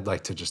I'd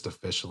like to just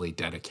officially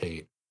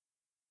dedicate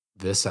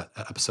this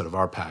episode of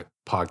our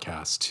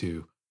podcast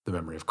to the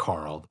memory of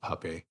Carl, the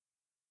puppy.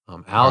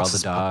 Alex, the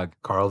dog.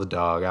 Carl, the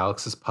dog.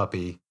 Alex's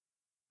puppy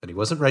that he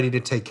wasn't ready to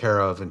take care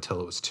of until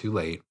it was too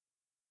late.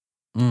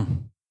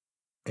 And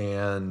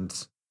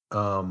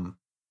and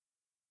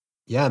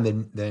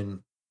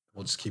then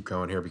we'll just keep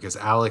going here, because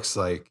Alex,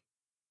 like,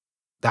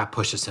 that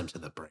pushes him to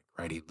the brink,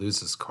 right? He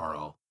loses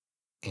Carl,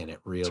 and it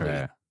That's really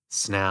right.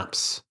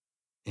 snaps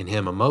in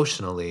him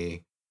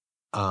emotionally.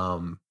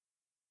 Um,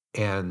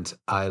 and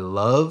I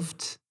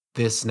loved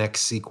this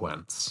next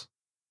sequence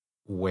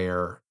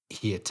where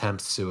he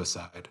attempts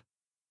suicide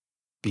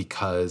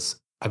because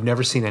I've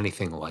never seen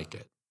anything like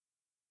it.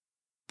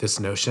 This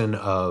notion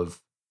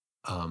of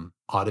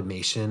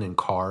automation in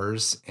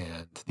cars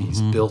and these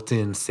Hmm.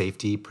 built-in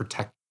safety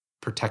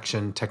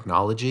protection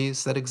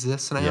technologies that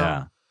exist now.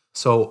 Yeah.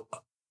 So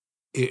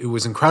it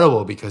was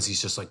incredible because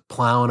he's just like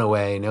plowing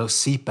away, no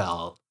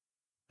seatbelt,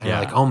 and you're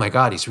like, Yeah. oh my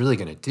god, he's really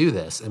going to do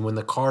this. And when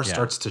the car Yeah.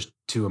 starts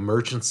to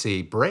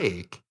emergency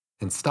brake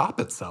and stop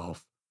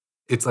itself,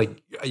 it's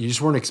like you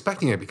just weren't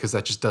expecting it because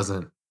that just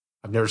doesn't.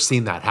 I've never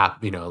seen that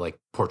happen, like No.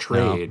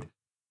 portrayed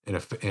in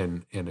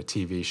a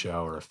TV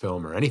show or a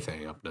film or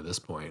anything up to this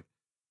point.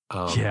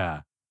 Um,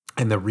 Yeah.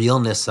 and the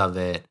realness of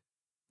it,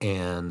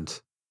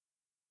 and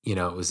it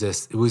was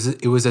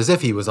as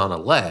if he was on a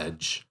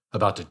ledge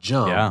about to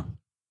jump, Yeah.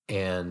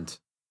 and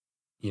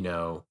you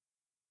know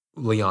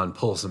Leon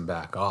pulls him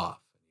back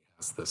off. He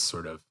has this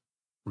sort of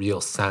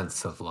real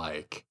sense of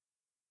like,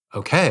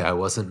 okay, I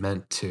wasn't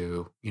meant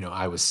to,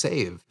 I was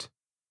saved.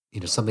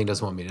 Something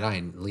doesn't want me to die.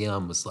 And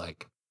Leon was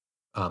like,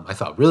 I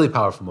thought really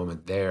powerful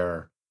moment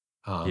there,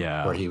 where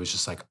Yeah. he was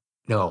just like,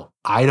 no,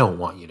 I don't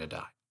want you to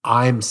die.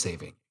 I'm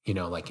saving,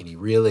 and he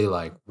really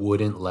like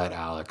wouldn't let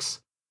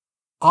Alex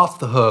off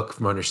the hook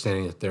from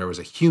understanding that there was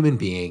a human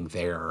being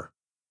there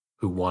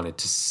who wanted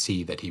to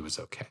see that he was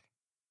okay.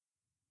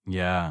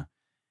 Yeah.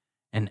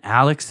 And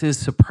Alex is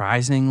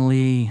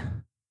surprisingly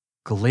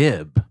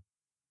glib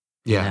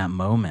in Yeah. that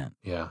moment.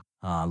 Yeah.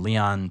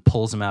 Leon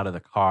pulls him out of the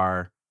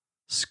car,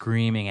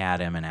 screaming at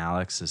him, and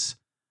Alex is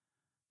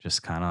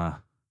just kind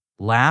of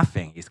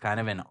laughing. He's kind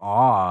of in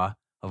awe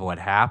of what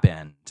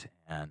happened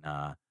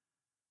and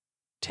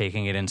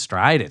taking it in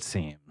stride, it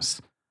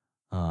seems.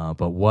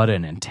 But what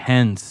an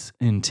intense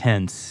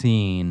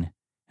scene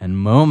and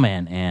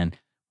moment. And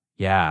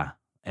yeah,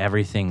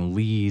 everything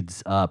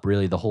leads up,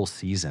 really, the whole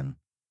season,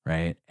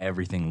 right?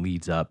 Everything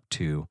leads up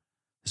to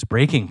this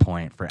breaking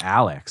point for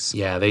Alex.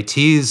 Yeah, they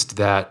teased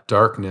that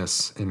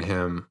darkness in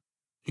him,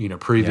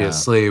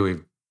 previously. We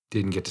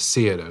didn't get to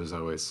see it. It was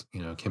always,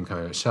 Kim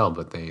coming out of his shell,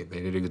 but they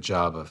did a good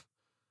job of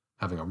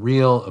having a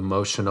real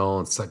emotional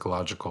and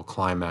psychological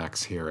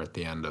climax here at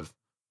the end of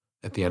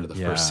the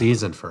first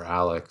season for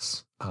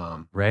Alex.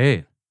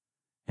 Right.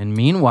 And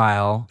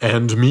meanwhile,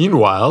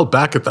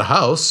 Back at the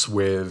house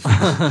with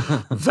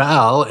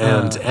Val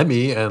and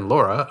Emmy and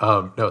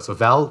Laura. No, so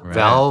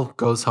Val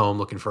goes home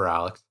looking for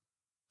Alex,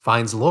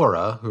 finds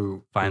Laura,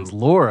 who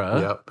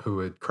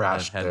had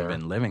crashed had there.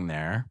 been living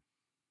there.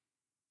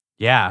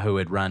 Yeah, who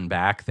had run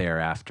back there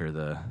after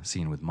the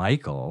scene with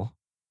Michael.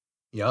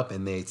 Yep,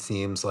 and it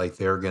seems like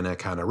they're going to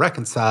kind of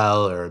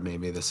reconcile, or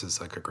maybe this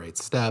is like a great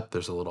step.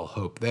 There's a little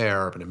hope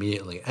there, but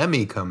immediately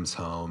Emmy comes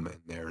home, and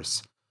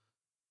there's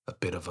a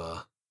bit of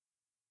a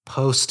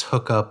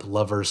post-hookup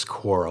lovers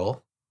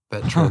quarrel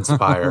that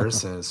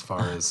transpires as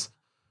far as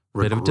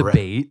bit of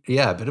debate.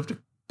 Yeah, a bit of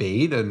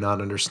debate and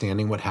not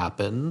understanding what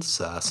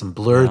happens. Some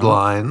blurred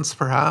lines,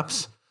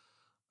 perhaps.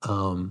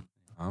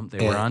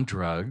 They were on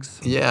drugs.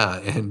 Yeah,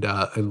 and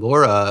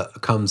Laura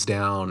comes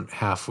down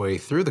halfway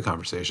through the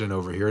conversation,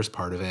 overhears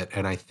part of it,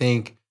 and I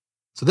think,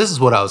 so this is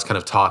what I was kind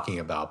of talking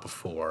about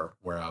before,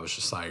 where I was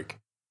just like,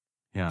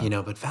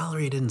 but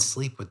Valerie didn't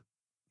sleep with,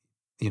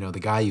 the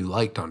guy you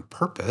liked on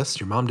purpose.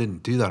 Your mom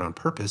didn't do that on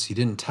purpose. You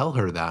didn't tell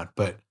her that,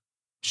 but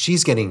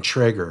she's getting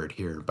triggered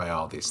here by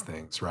all these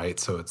things, right?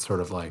 So it's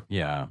sort of like,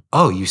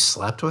 oh, you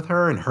slept with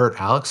her and hurt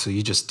Alex, so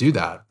you just do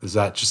that. Is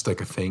that just like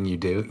a thing you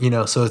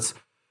do? So it's,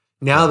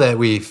 now that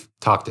we've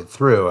talked it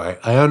through,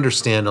 I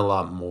understand a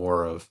lot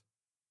more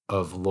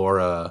of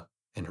Laura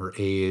and her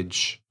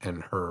age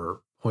and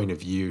her point of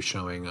view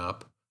showing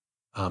up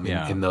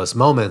in those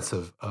moments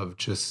of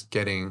just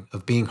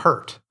being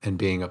hurt and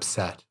being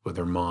upset with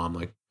her mom.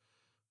 Like,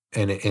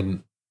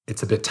 and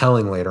it's a bit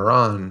telling later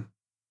on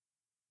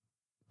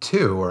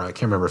too, or I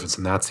can't remember if it's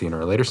in that scene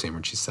or a later scene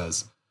when she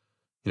says,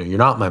 you're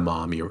not my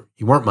mom. You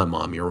weren't my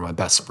mom. You were my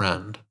best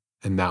friend.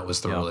 And that was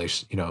the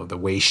relation, the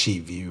way she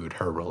viewed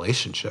her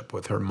relationship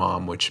with her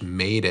mom, which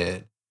made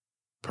it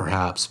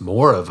perhaps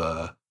more of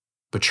a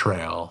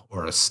betrayal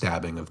or a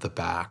stabbing of the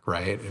back,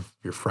 right? If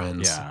your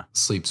friend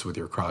sleeps with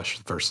your crush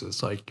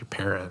versus like your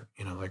parent,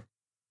 like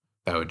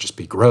that would just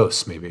be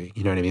gross, maybe,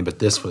 you know what I mean? But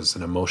this was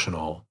an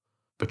emotional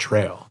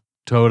betrayal.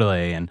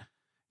 Totally. And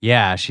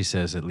yeah, she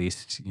says, at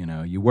least,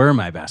 you were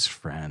my best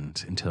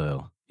friend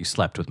until you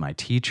slept with my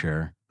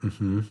teacher.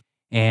 Mm-hmm.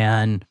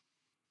 And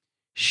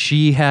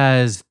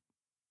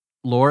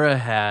Laura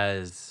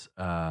has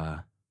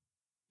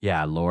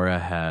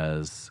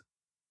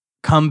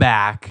come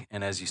back.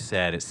 And as you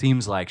said, it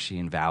seems like she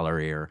and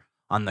Valerie are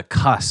on the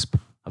cusp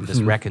of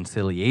this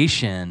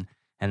reconciliation,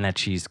 and that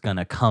she's going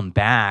to come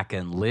back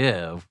and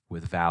live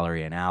with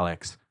Valerie and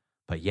Alex.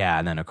 But yeah,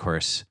 and then of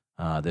course,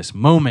 this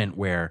moment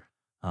where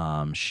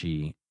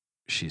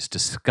she's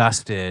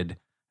disgusted,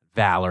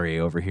 Valerie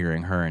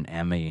overhearing her and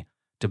Emmy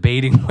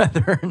debating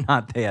whether or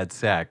not they had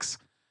sex.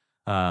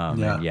 Yeah.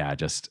 And yeah,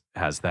 just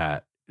has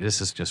that.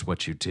 This is just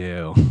what you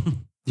do.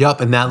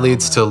 Yep, and that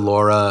leads man. to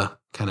Laura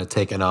kind of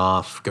taking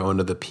off, going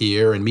to the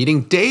pier, and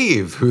meeting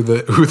Dave, who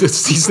the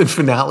season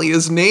finale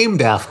is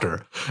named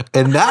after,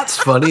 and that's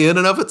funny in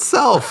and of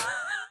itself.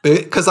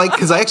 Because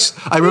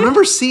I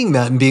remember seeing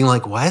that and being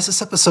like, why is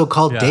this episode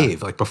called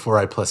Dave? Like before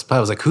I pressed play, I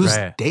was like, who's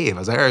Dave? I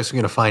was like, all right, so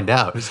we're gonna find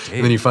out. Who's Dave?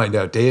 And then you find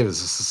out Dave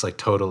is this like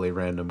totally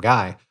random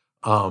guy.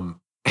 And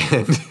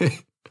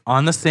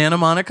on the Santa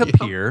Monica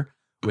Pier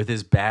with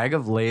his bag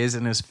of Lay's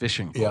and his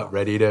fishing pole. Yeah,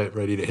 ready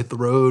to hit the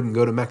road and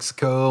go to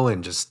Mexico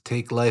and just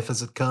take life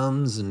as it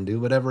comes and do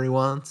whatever he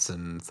wants,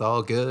 and it's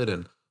all good.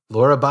 And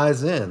Laura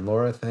buys in.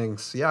 Laura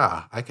thinks,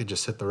 yeah, I could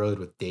just hit the road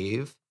with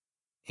Dave,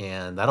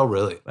 and that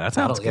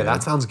sounds good. Yeah,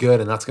 that sounds good,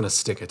 and that's gonna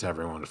stick it to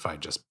everyone if I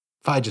just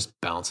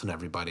bounce on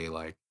everybody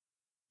like,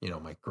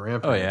 my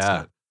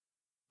grandparents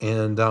did.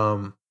 And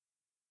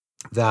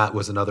that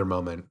was another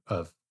moment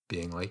of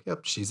being like,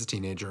 yep, she's a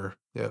teenager.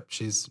 Yep,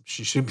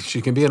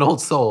 she can be an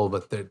old soul,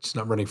 but she's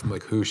not running from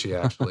like who she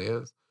actually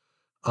is.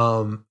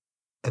 And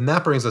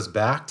that brings us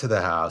back to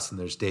the house, and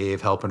there's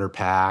Dave helping her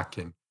pack,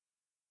 and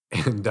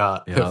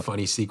a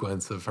funny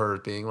sequence of her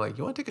being like,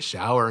 "You want to take a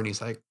shower?" And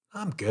he's like,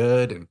 "I'm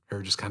good," and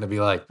her just kind of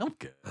be like, "I'm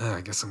good. I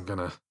guess I'm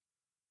gonna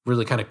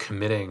really kind of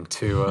committing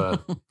to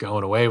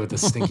going away with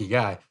this stinky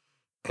guy,"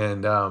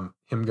 and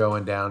him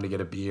going down to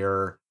get a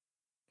beer.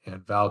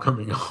 And Val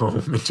coming home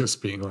and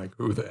just being like,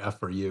 "Who the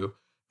F are you?"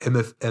 And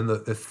the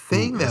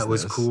thing that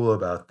was cool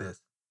about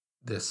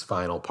this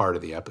final part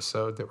of the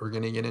episode that we're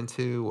going to get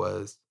into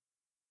was,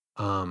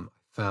 found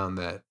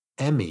that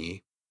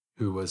Emmy,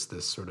 who was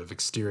this sort of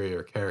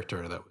exterior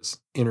character that was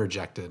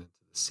interjected into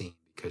the scene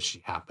because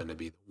she happened to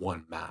be the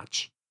one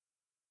match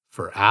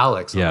for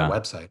Alex on the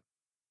website.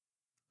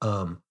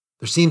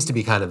 There seems to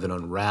be kind of an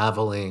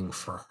unraveling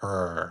for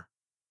her.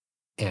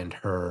 And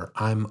her,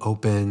 I'm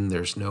open,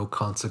 there's no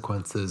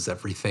consequences,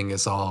 everything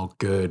is all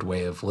good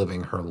way of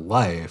living her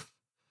life.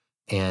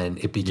 And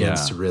it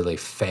begins to really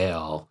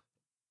fail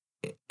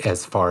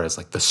as far as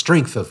like the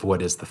strength of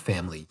what is the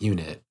family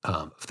unit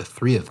of the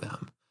three of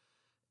them.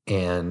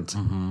 And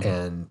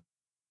and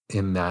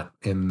in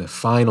the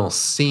final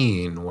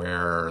scene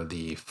where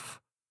the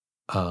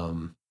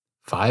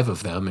five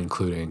of them,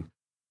 including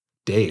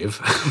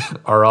Dave,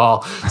 are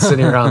all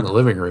sitting around the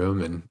living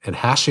room and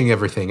hashing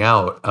everything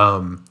out.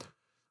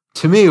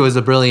 To me, it was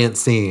a brilliant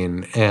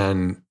scene,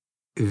 and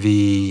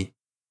the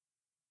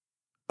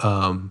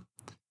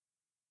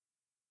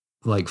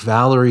like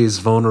Valerie's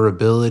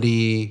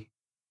vulnerability.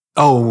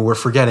 Oh, we're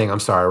forgetting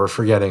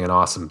an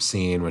awesome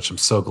scene, which I'm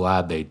so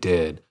glad they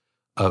did,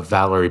 of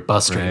Valerie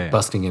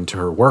busting into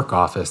her work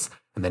office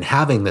and then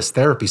having this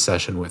therapy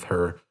session with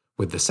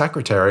the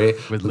secretary,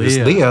 with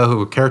Leah,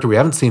 who a character we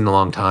haven't seen in a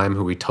long time,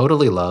 who we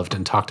totally loved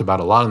and talked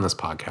about a lot on this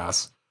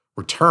podcast,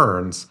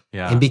 returns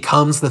and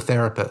becomes the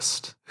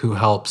therapist who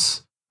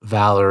helps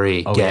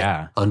Valerie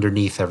get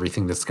underneath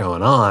everything that's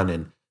going on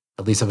and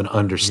at least have an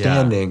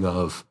understanding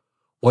of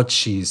what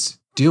she's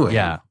doing,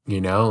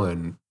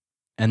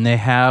 and they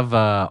have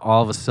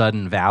all of a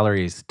sudden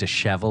Valerie's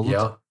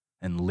disheveled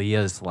and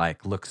Leah's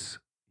like looks,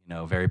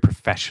 very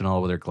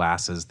professional with her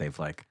glasses. They've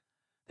flipped.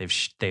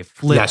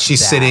 Yeah,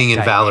 she's sitting in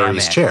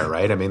Valerie's chair,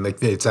 right? I mean,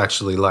 like it's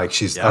actually like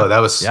she's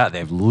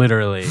they've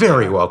literally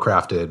very well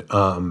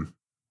crafted.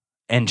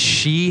 And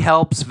she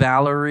helps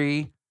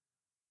Valerie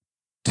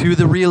to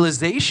the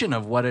realization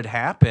of what had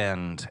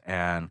happened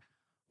and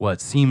what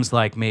seems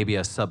like maybe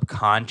a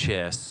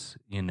subconscious,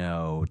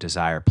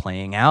 desire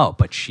playing out.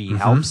 But she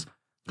helps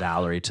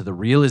Valerie to the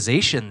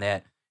realization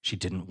that she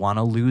didn't want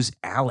to lose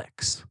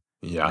Alex.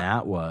 Yeah. And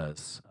that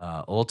was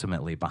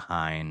ultimately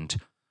behind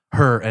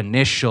her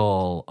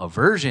initial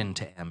aversion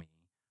to Emmy,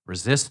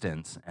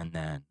 resistance, and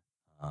then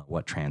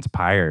what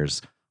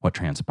transpires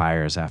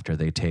after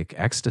they take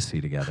ecstasy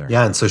together.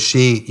 Yeah, and so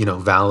she,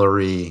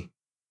 Valerie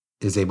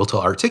is able to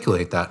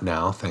articulate that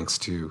now thanks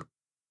to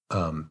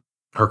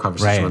her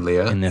conversation with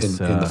Leah in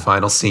the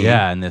final scene.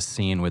 Yeah, in this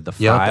scene with the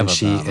five of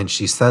them. And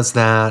she says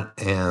that,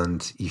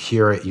 and you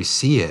hear it, you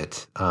see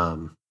it,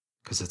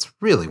 because it's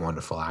really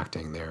wonderful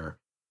acting there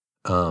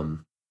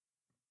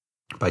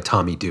by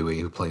Tommy Dewey,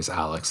 who plays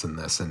Alex in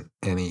this, and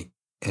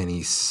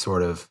he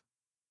sort of,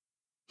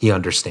 he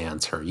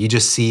understands her. You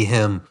just see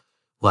him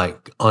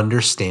like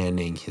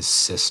understanding his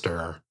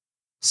sister,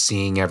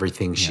 seeing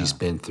everything she's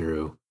been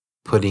through,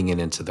 putting it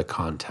into the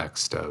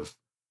context of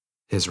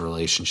his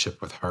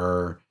relationship with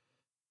her.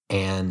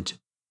 And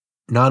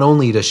not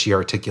only does she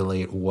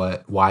articulate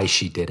why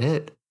she did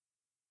it,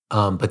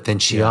 but then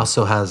she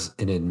also has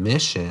an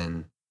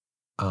admission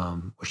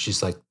where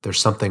she's like, there's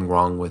something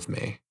wrong with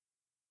me,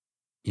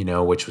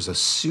 which was a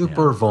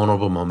super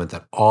vulnerable moment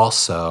that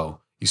also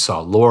you saw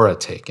Laura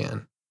take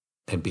in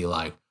and be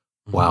like,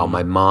 wow,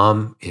 my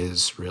mom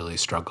is really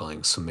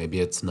struggling. So maybe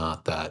it's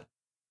not that,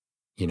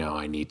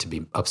 I need to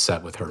be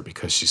upset with her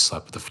because she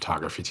slept with the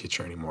photography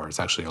teacher anymore. It's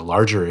actually a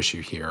larger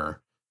issue here.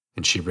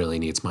 And she really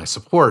needs my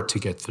support to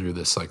get through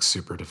this like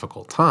super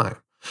difficult time.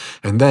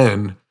 And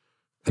then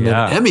And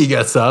then Emmy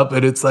gets up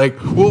and it's like,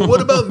 well,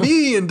 what about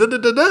me? And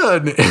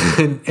da-da-da-da.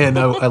 And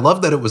I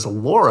love that it was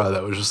Laura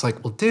that was just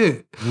like, well,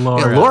 dude,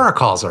 Laura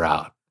calls her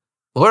out.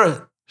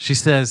 Laura. She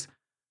says,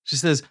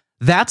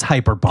 that's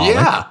hyperbolic.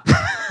 Yeah.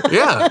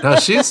 Yeah. No,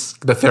 she's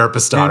the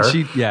therapist's daughter.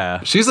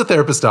 She's a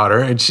therapist's daughter.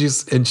 And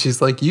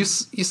she's like, you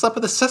slept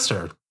with a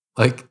sister.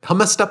 Like, how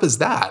messed up is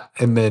that?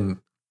 And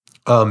then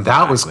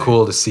that was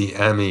cool to see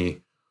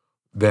Emmy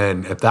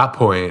then at that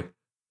point,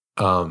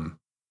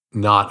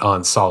 not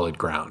on solid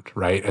ground,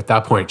 right? At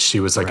that point, she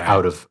was like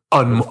out of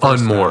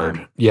unmoored.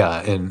 Time.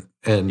 Yeah.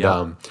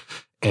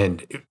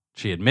 And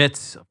she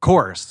admits, of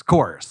course.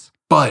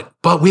 But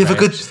we have a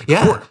good,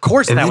 of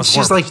course. And that then was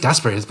she's like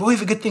desperate. But we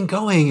have a good thing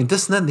going, and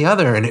this and that and the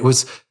other. And it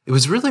was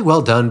really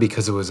well done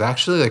because it was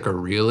actually like a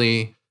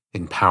really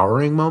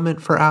empowering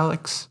moment for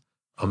Alex,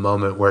 a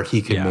moment where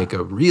he could make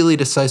a really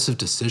decisive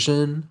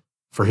decision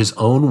for his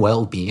own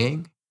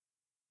well-being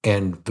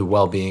and the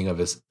well-being of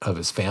his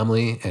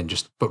family,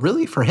 but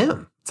really for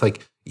him. It's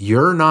like,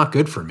 you're not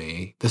good for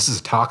me. This is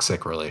a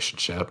toxic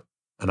relationship,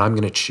 and I'm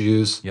going to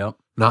choose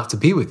not to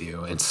be with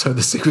you. And so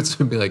the sequence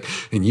would be like,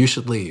 and you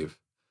should leave.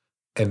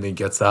 And then he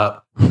gets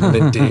up, and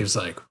then Dave's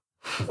like,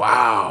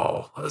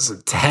 wow, that was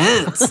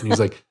intense. And he's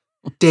like,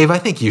 Dave, I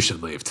think you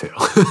should leave too.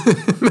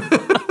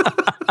 That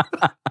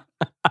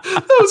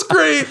was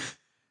great.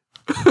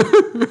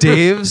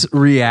 Dave's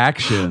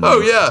reaction.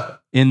 Oh yeah.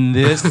 In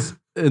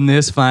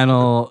this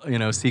final,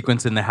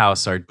 sequence in the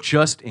house are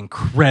just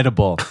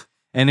incredible.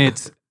 And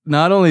it's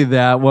not only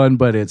that one,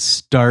 but it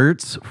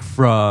starts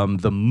from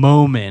the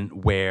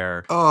moment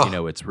where,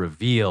 it's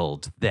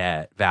revealed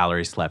that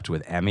Valerie slept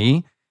with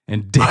Emmy.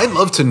 And Dave, I'd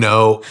love to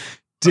know.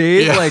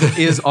 Dave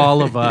is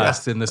all of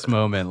us in this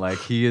moment. Like,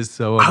 he is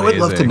so amazing. I would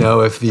love to know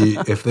if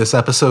this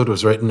episode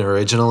was written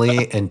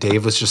originally and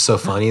Dave was just so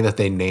funny that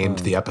they named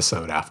the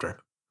episode after.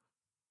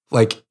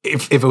 Like,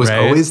 if it was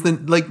always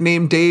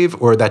named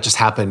Dave, or that just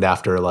happened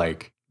after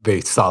like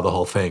they saw the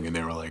whole thing and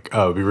they were like,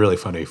 oh, it'd be really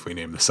funny if we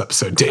named this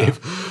episode Dave.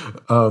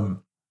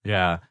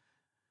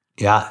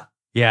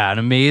 Yeah, an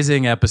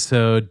amazing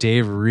episode.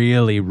 Dave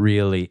really,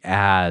 really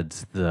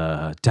adds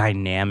the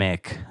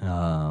dynamic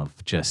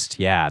of just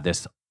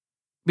this,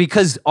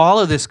 because all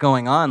of this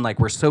going on,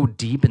 like, we're so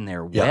deep in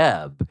their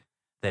web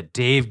that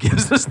Dave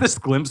gives us this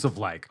glimpse of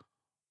like,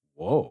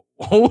 whoa,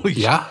 holy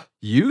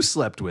you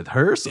slept with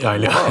her. So I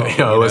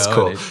know. It was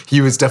cool.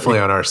 He was definitely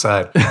on our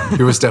side.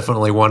 He was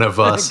definitely one of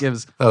us.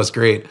 That was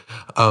great.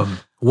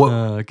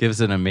 It gives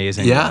an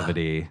amazing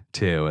levity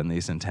too in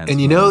these intense. And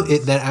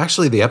that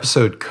actually the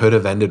episode could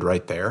have ended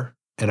right there,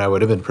 and I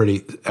would have been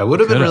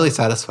really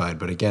satisfied.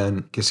 But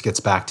again, just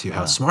gets back to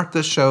how smart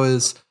this show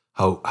is,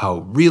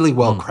 how really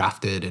well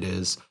crafted it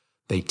is.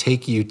 They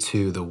take you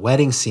to the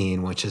wedding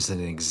scene, which is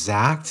an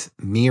exact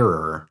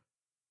mirror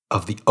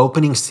of the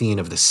opening scene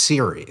of the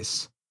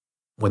series,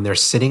 when they're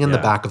sitting in the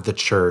back of the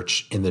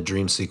church in the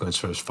dream sequence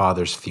for his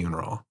father's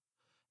funeral.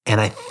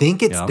 And I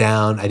think it's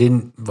down. I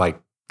didn't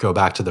go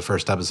back to the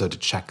first episode to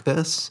check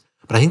this,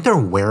 but I think they're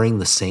wearing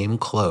the same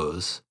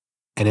clothes.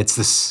 And it's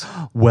this.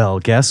 Well,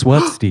 guess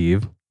what,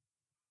 Steve?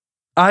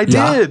 I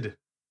did.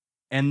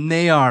 And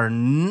they are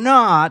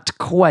not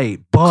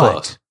quite, but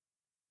close.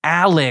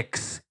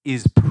 Alex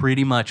is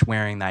pretty much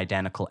wearing the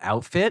identical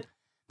outfit.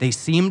 They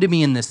seem to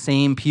be in the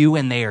same pew,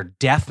 and they are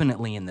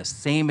definitely in the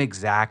same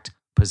exact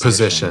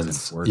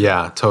positions.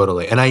 Yeah,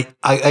 totally. And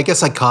I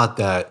guess I caught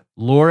that.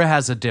 Laura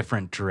has a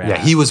different dress. Yeah,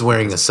 he was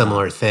wearing a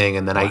similar thing.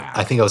 And then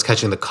I think I was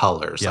catching the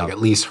colors. Like, at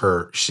least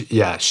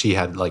she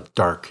had like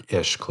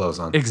dark-ish clothes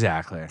on.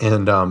 Exactly.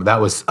 And that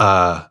was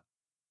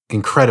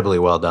incredibly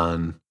well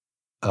done.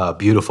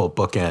 Beautiful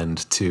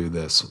bookend to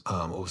this. It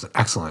was an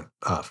excellent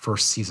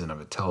first season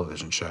of a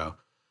television show.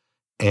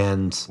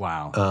 And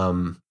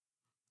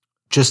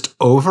just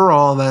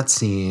overall, that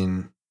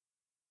scene,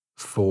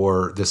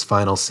 for this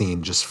final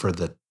scene, just for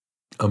the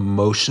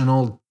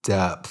emotional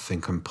depth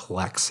and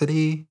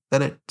complexity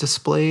that it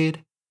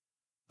displayed,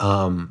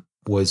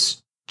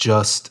 was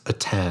just a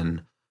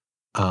 10.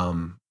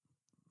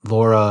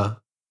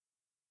 Laura,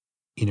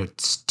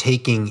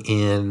 taking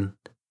in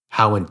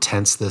how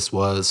intense this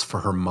was for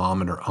her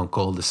mom and her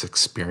uncle, this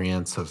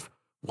experience of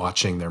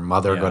watching their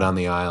mother go down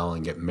the aisle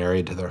and get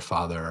married to their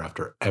father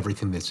after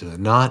everything that's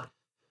not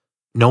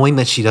knowing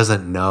that she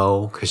doesn't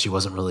know because she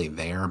wasn't really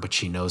there, but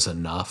she knows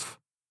enough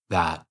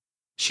that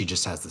she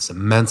just has this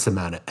immense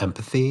amount of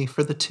empathy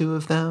for the two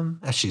of them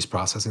as she's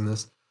processing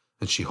this.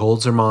 And she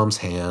holds her mom's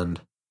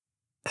hand,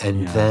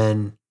 and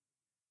then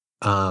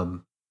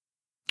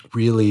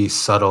really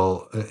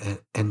subtle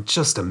and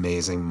just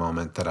amazing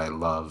moment that I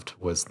loved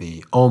was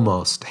the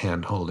almost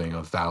hand holding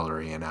of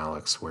Valerie and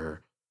Alex,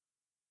 where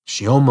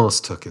she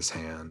almost took his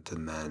hand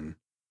and then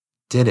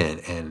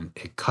didn't. And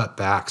it cut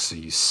back. So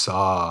you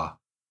saw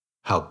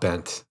how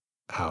bent,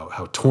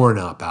 how torn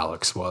up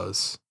Alex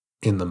was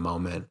in the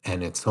moment.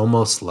 And it's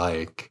almost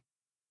like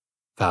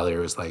Valerie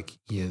was like,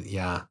 he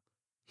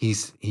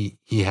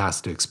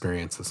has to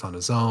experience this on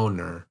his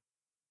own, or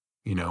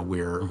You know,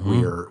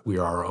 Mhm. we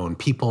are our own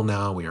people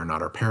now. We are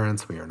not our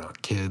parents. We are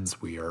not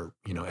kids. We are,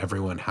 you know,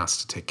 everyone has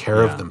to take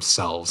care of Yeah.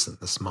 themselves in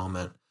this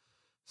moment.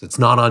 So it's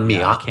not on me.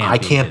 Yeah, I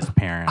can't be his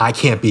parent. I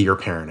can't be your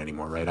parent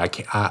anymore, right? I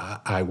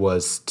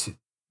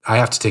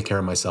have to take care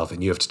of myself,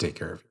 and you have to take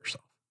care of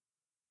yourself.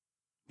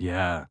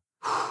 Yeah.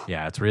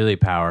 Yeah, it's really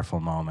powerful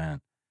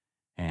moment.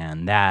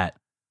 And that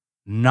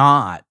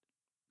not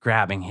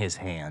grabbing his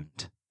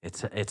hand,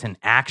 it's an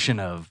action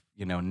of,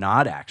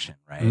 not action,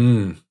 right?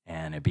 Mm,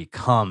 And it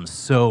becomes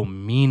so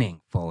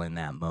meaningful in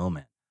that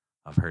moment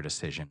of her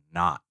decision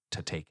not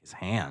to take his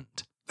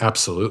hand.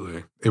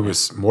 absolutely. It And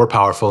was more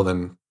powerful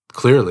than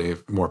clearly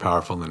more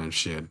powerful than if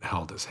she had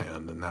held his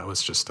hand, and that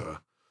was just a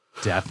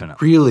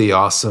definitely. really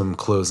awesome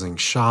closing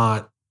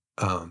shot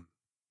um,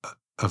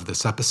 of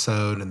this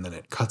episode, and then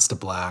it cuts to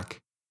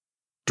black,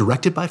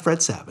 directed by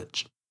Fred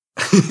Savage.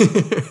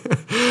 Yeah,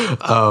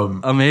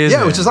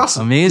 which is Amazing.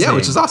 awesome. Yeah,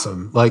 which is Amazing.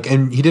 awesome. Like,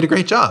 and he did a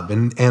great job.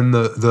 And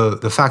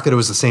the fact that it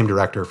was the same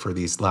director for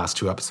these last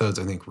two episodes,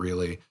 I think,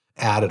 really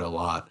added a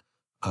lot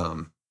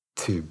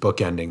to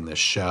bookending this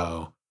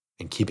show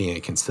and keeping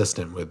it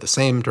consistent with the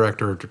same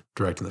director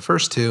directing the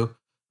first two,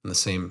 and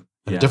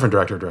a Yeah. different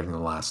director directing the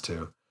last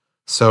two.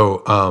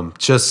 So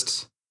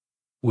just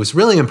was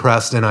really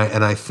impressed, and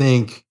I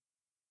think,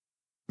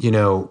 you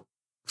know,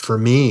 for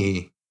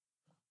me,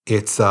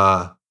 it's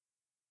a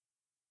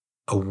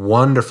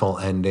wonderful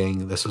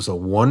ending. This was a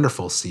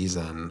wonderful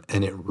season,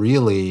 and it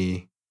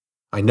really,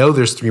 I know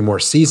there's 3 more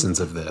seasons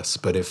of this,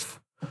 but if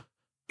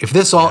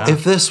Yeah.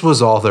 this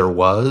was all there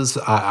was,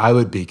 I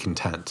would be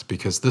content,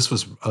 because this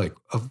was like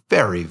a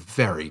very,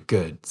 very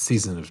good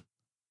season of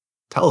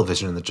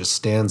television that just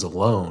stands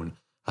alone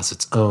as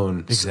its own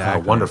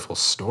Exactly. wonderful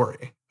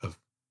story of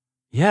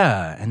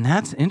Yeah, and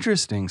that's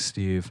interesting,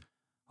 Steve.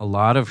 A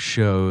lot of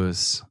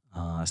shows,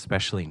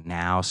 especially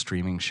now,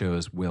 streaming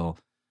shows will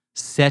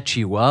set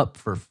you up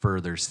for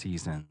further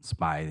seasons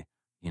by,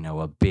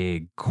 a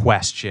big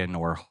question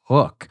or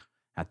hook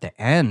at the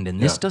end. And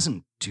this yeah.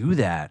 doesn't do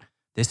that.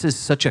 This is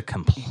such a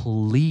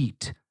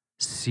complete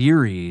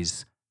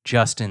series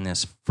just in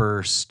this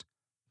first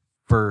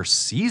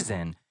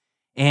season.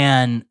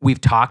 And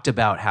we've talked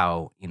about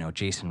how,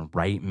 Jason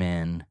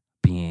Reitman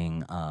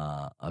being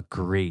a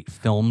great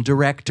film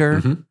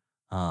director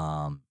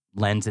Mhm.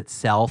 lends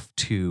itself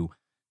to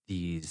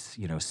these,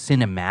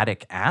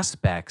 cinematic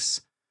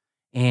aspects.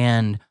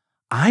 And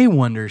I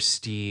wonder,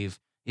 Steve,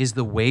 is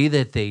the way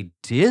that they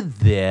did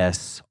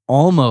this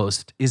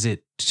almost, is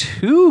it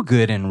too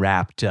good and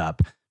wrapped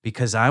up?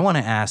 Because I want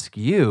to ask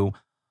you,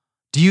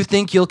 do you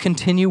think you'll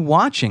continue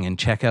watching and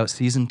check out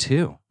season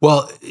 2?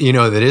 Well,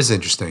 that is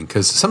interesting,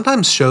 because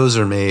sometimes shows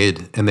are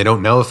made and they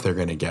don't know if they're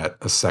going to get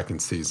a second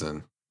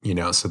season.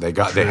 So they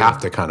True.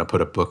 have to kind of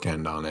put a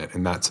bookend on it,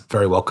 and that's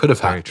very well could have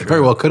Very happened. true.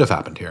 Very well could have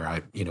happened here.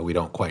 We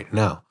don't quite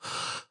know.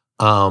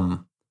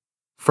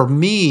 For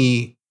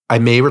me, I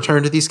may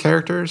return to these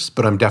characters,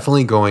 but I'm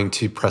definitely going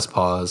to press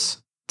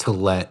pause to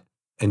let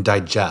and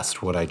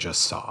digest what I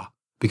just saw,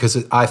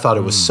 because I thought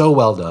it was so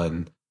well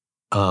done,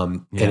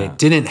 and Yeah. it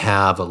didn't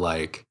have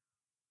a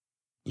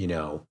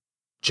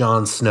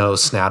Jon Snow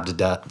stabbed to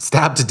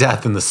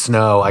death in the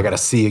snow. I got to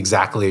see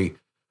exactly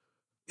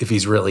if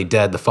he's really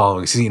dead the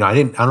following season. I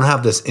don't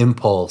have this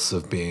impulse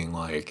of being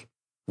like,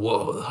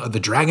 whoa, the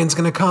dragon's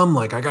going to come.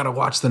 Like, I got to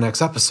watch the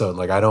next episode.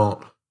 Like, I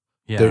don't,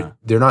 Yeah.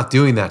 they're not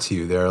doing that to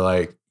you. They're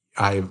like,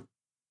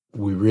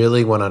 we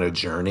really went on a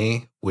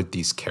journey with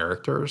these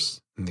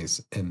characters in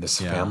this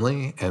Yeah.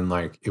 family. And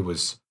like, it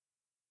was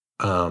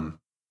kind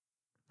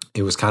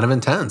of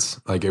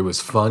intense. Like, it was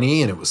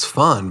funny and it was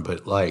fun,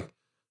 but like,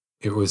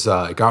 it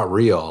got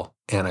real.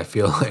 And I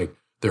feel like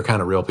they're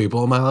kind of real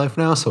people in my life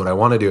now. So what I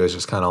want to do is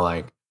just kind of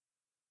like,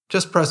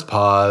 just press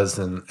pause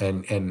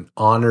and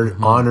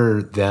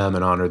honor them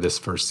and honor this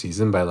first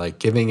season by like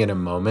giving it a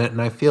moment.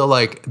 And I feel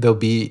like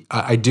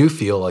I do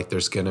feel like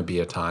there's going to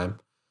be a time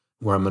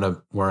where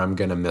I'm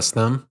going to miss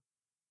them,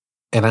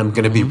 and I'm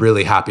going to be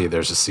really happy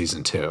there's a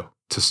season 2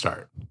 to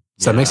start.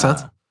 Does that make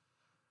sense?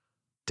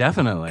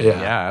 Definitely. Yeah.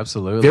 Yeah,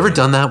 absolutely. Have you ever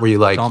done that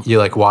where Don't- you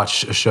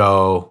watch a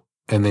show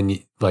and then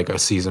like a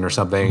season or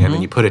something, and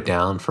then you put it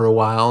down for a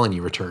while and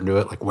you return to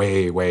it like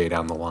way, way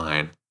down the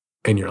line?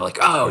 And you're like,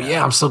 oh,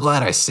 yeah, I'm so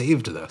glad I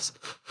saved this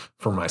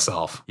for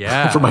myself.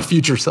 Yeah. For my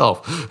future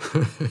self.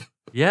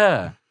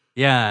 Yeah.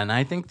 Yeah. And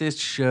I think this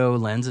show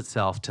lends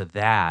itself to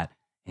that,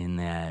 in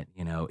that,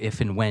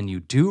 if and when you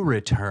do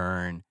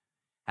return,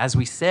 as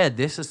we said,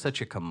 this is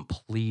such a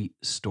complete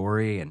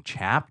story and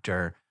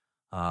chapter.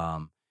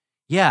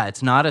 Yeah,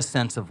 it's not a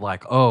sense of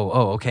like,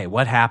 oh, okay,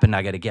 what happened?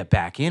 I got to get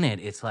back in it.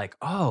 It's like,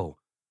 oh,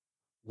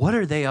 what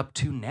are they up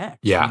to next?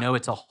 Yeah.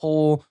 It's a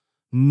whole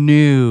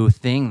new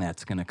thing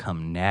that's going to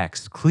come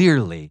next,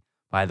 clearly,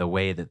 by the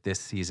way that this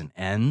season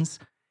ends.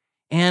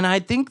 And I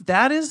think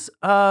that is,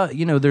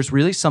 there's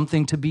really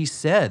something to be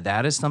said.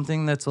 That is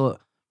something that's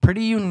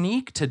pretty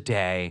unique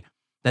today,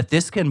 that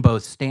this can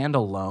both stand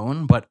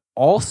alone, but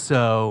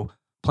also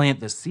plant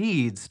the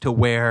seeds to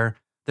where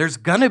there's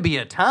going to be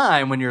a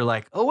time when you're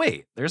like, oh,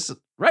 wait, there's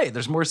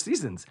more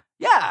seasons.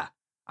 Yeah,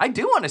 I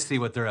do want to see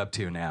what they're up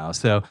to now.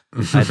 So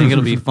I think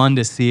it'll be fun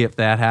to see if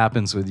that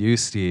happens with you,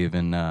 Steve,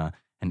 and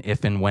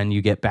if and when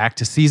you get back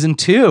to season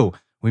 2.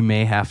 We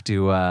may have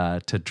to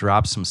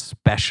drop some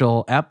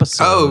special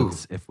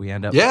episodes if we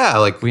end up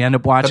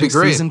watching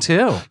season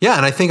 2. Yeah,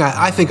 and I think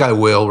I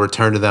will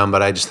return to them,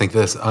 but I just think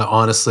this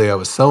honestly, I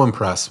was so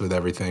impressed with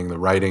everything, the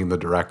writing, the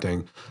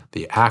directing,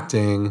 the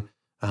acting,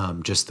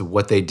 just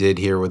what they did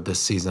here with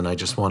this season. I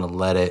just want to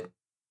let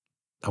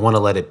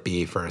it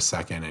be for a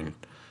second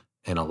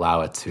and allow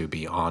it to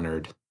be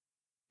honored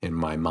in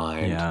my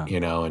mind,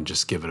 and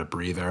just give it a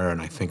breather, and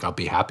I think I'll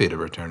be happy to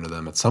return to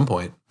them at some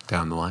point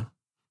down the line.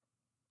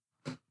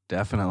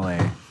 Definitely.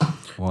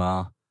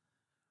 Well,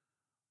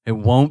 it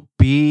won't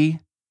be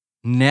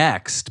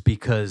next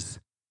because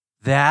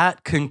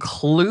that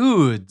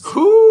concludes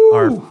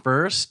our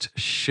first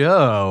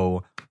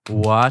show,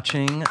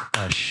 Watching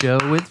a Show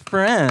with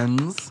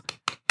Friends.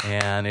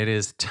 And it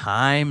is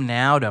time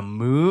now to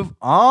move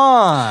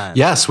on.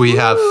 Yes, we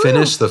have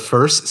finished the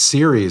first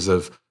series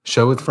of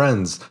Show with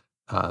Friends.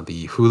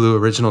 The Hulu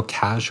Original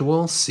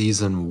Casual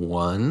Season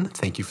 1.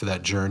 Thank you for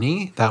that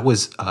journey. That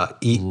was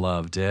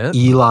loved it.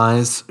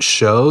 Eli's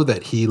show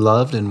that he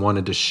loved and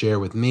wanted to share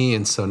with me.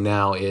 And so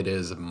now it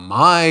is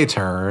my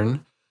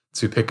turn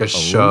to pick a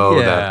show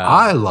that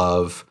I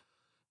love.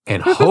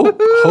 And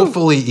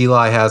hopefully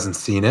Eli hasn't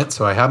seen it.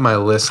 So I have my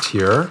list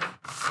here.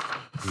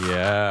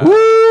 Yeah.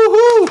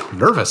 Woo-hoo!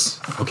 Nervous.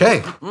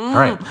 Okay. All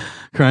right.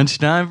 Crunch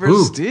time for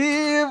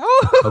Steve.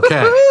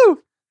 Okay.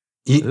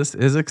 This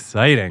is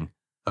exciting.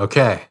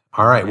 Okay.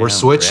 All right. We're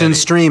switching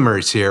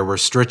streamers here. We're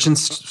switching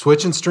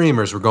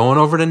streamers. We're going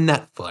over to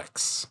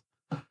Netflix.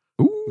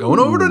 Going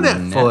over to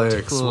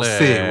Netflix. We'll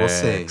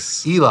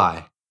see.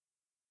 Eli,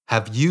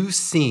 have you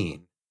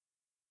seen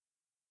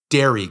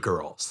Derry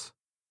Girls?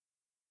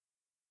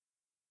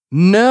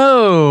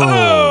 No.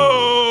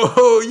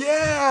 Oh,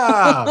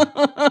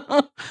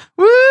 yeah.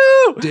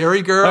 Woo!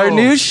 Derry Girls. Our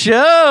new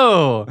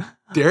show.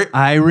 Derry.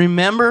 I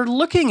remember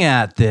looking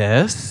at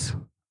this.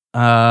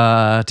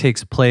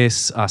 Takes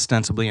place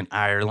ostensibly in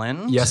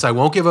Ireland. Yes, I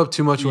won't give up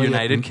too much.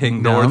 United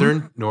Kingdom.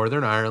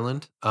 Northern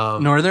Ireland.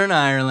 Northern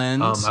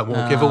Ireland. I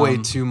won't give away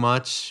too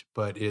much,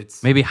 but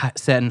it's maybe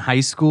set in high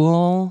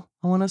school,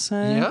 I want to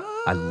say. Yeah.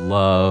 I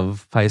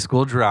love high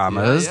school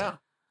dramas. Yeah.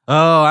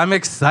 Oh, I'm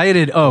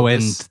excited. Oh,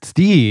 and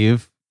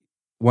Steve,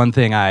 one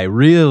thing I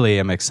really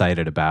am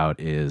excited about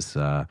is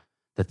that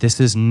this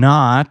is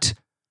not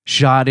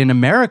shot in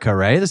America,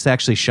 right? This is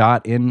actually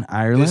shot in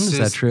Ireland. Is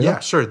that true? Yeah,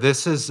 sure.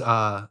 This is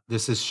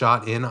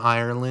shot in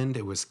Ireland.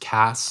 It was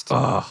cast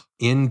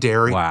in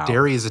Derry. Wow.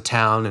 Derry is a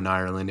town in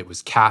Ireland. It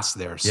was cast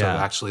there. So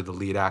actually the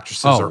lead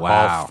actresses are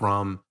all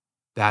from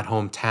that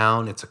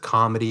hometown. It's a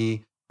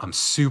comedy. I'm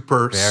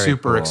super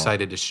cool.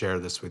 Excited to share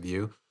this with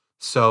you.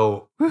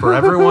 So for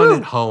everyone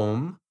at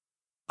home,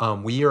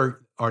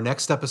 our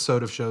next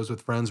episode of Shows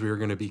with Friends, we are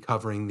going to be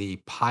covering the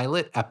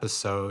pilot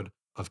episode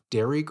of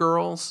Derry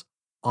Girls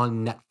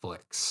on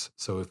Netflix.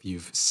 So if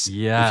you've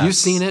seen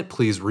it,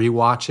 please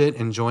rewatch it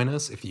and join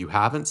us. If you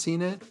haven't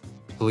seen it,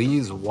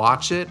 please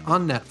watch it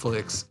on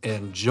Netflix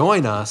and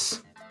join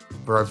us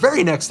for our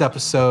very next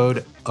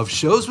episode of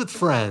Shows with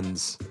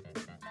Friends.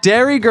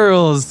 Derry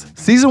Girls,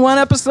 Season 1,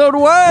 Episode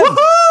 1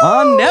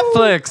 on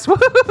Netflix.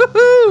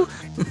 Woo-hoo-hoo-hoo.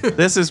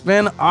 This has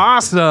been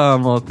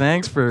awesome. Well,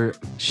 thanks for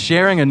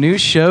sharing a new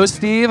show,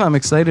 Steve. I'm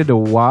excited to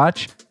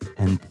watch.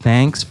 And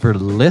thanks for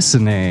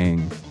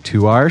listening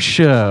to our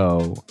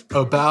show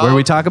where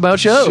we talk about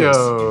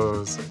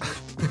shows.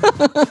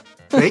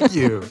 Thank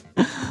you.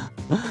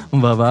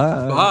 Bye-bye.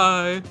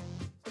 Bye.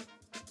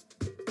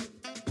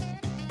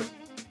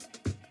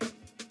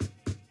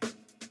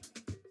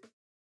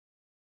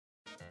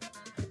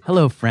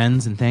 Hello,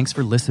 friends, and thanks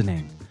for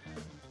listening.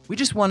 We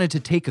just wanted to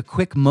take a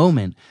quick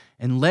moment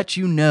and let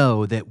you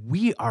know that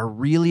we are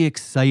really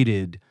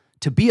excited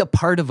to be a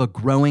part of a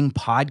growing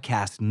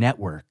podcast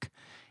network.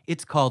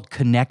 It's called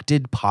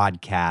Connected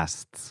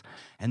Podcasts,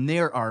 and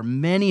there are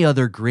many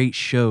other great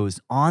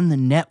shows on the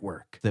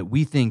network that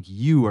we think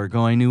you are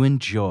going to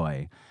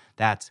enjoy.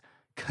 That's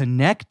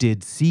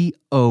Connected,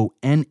 CONNECTD,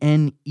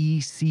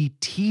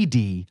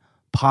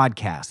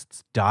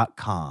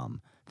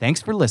 podcasts.com.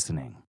 Thanks for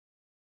listening.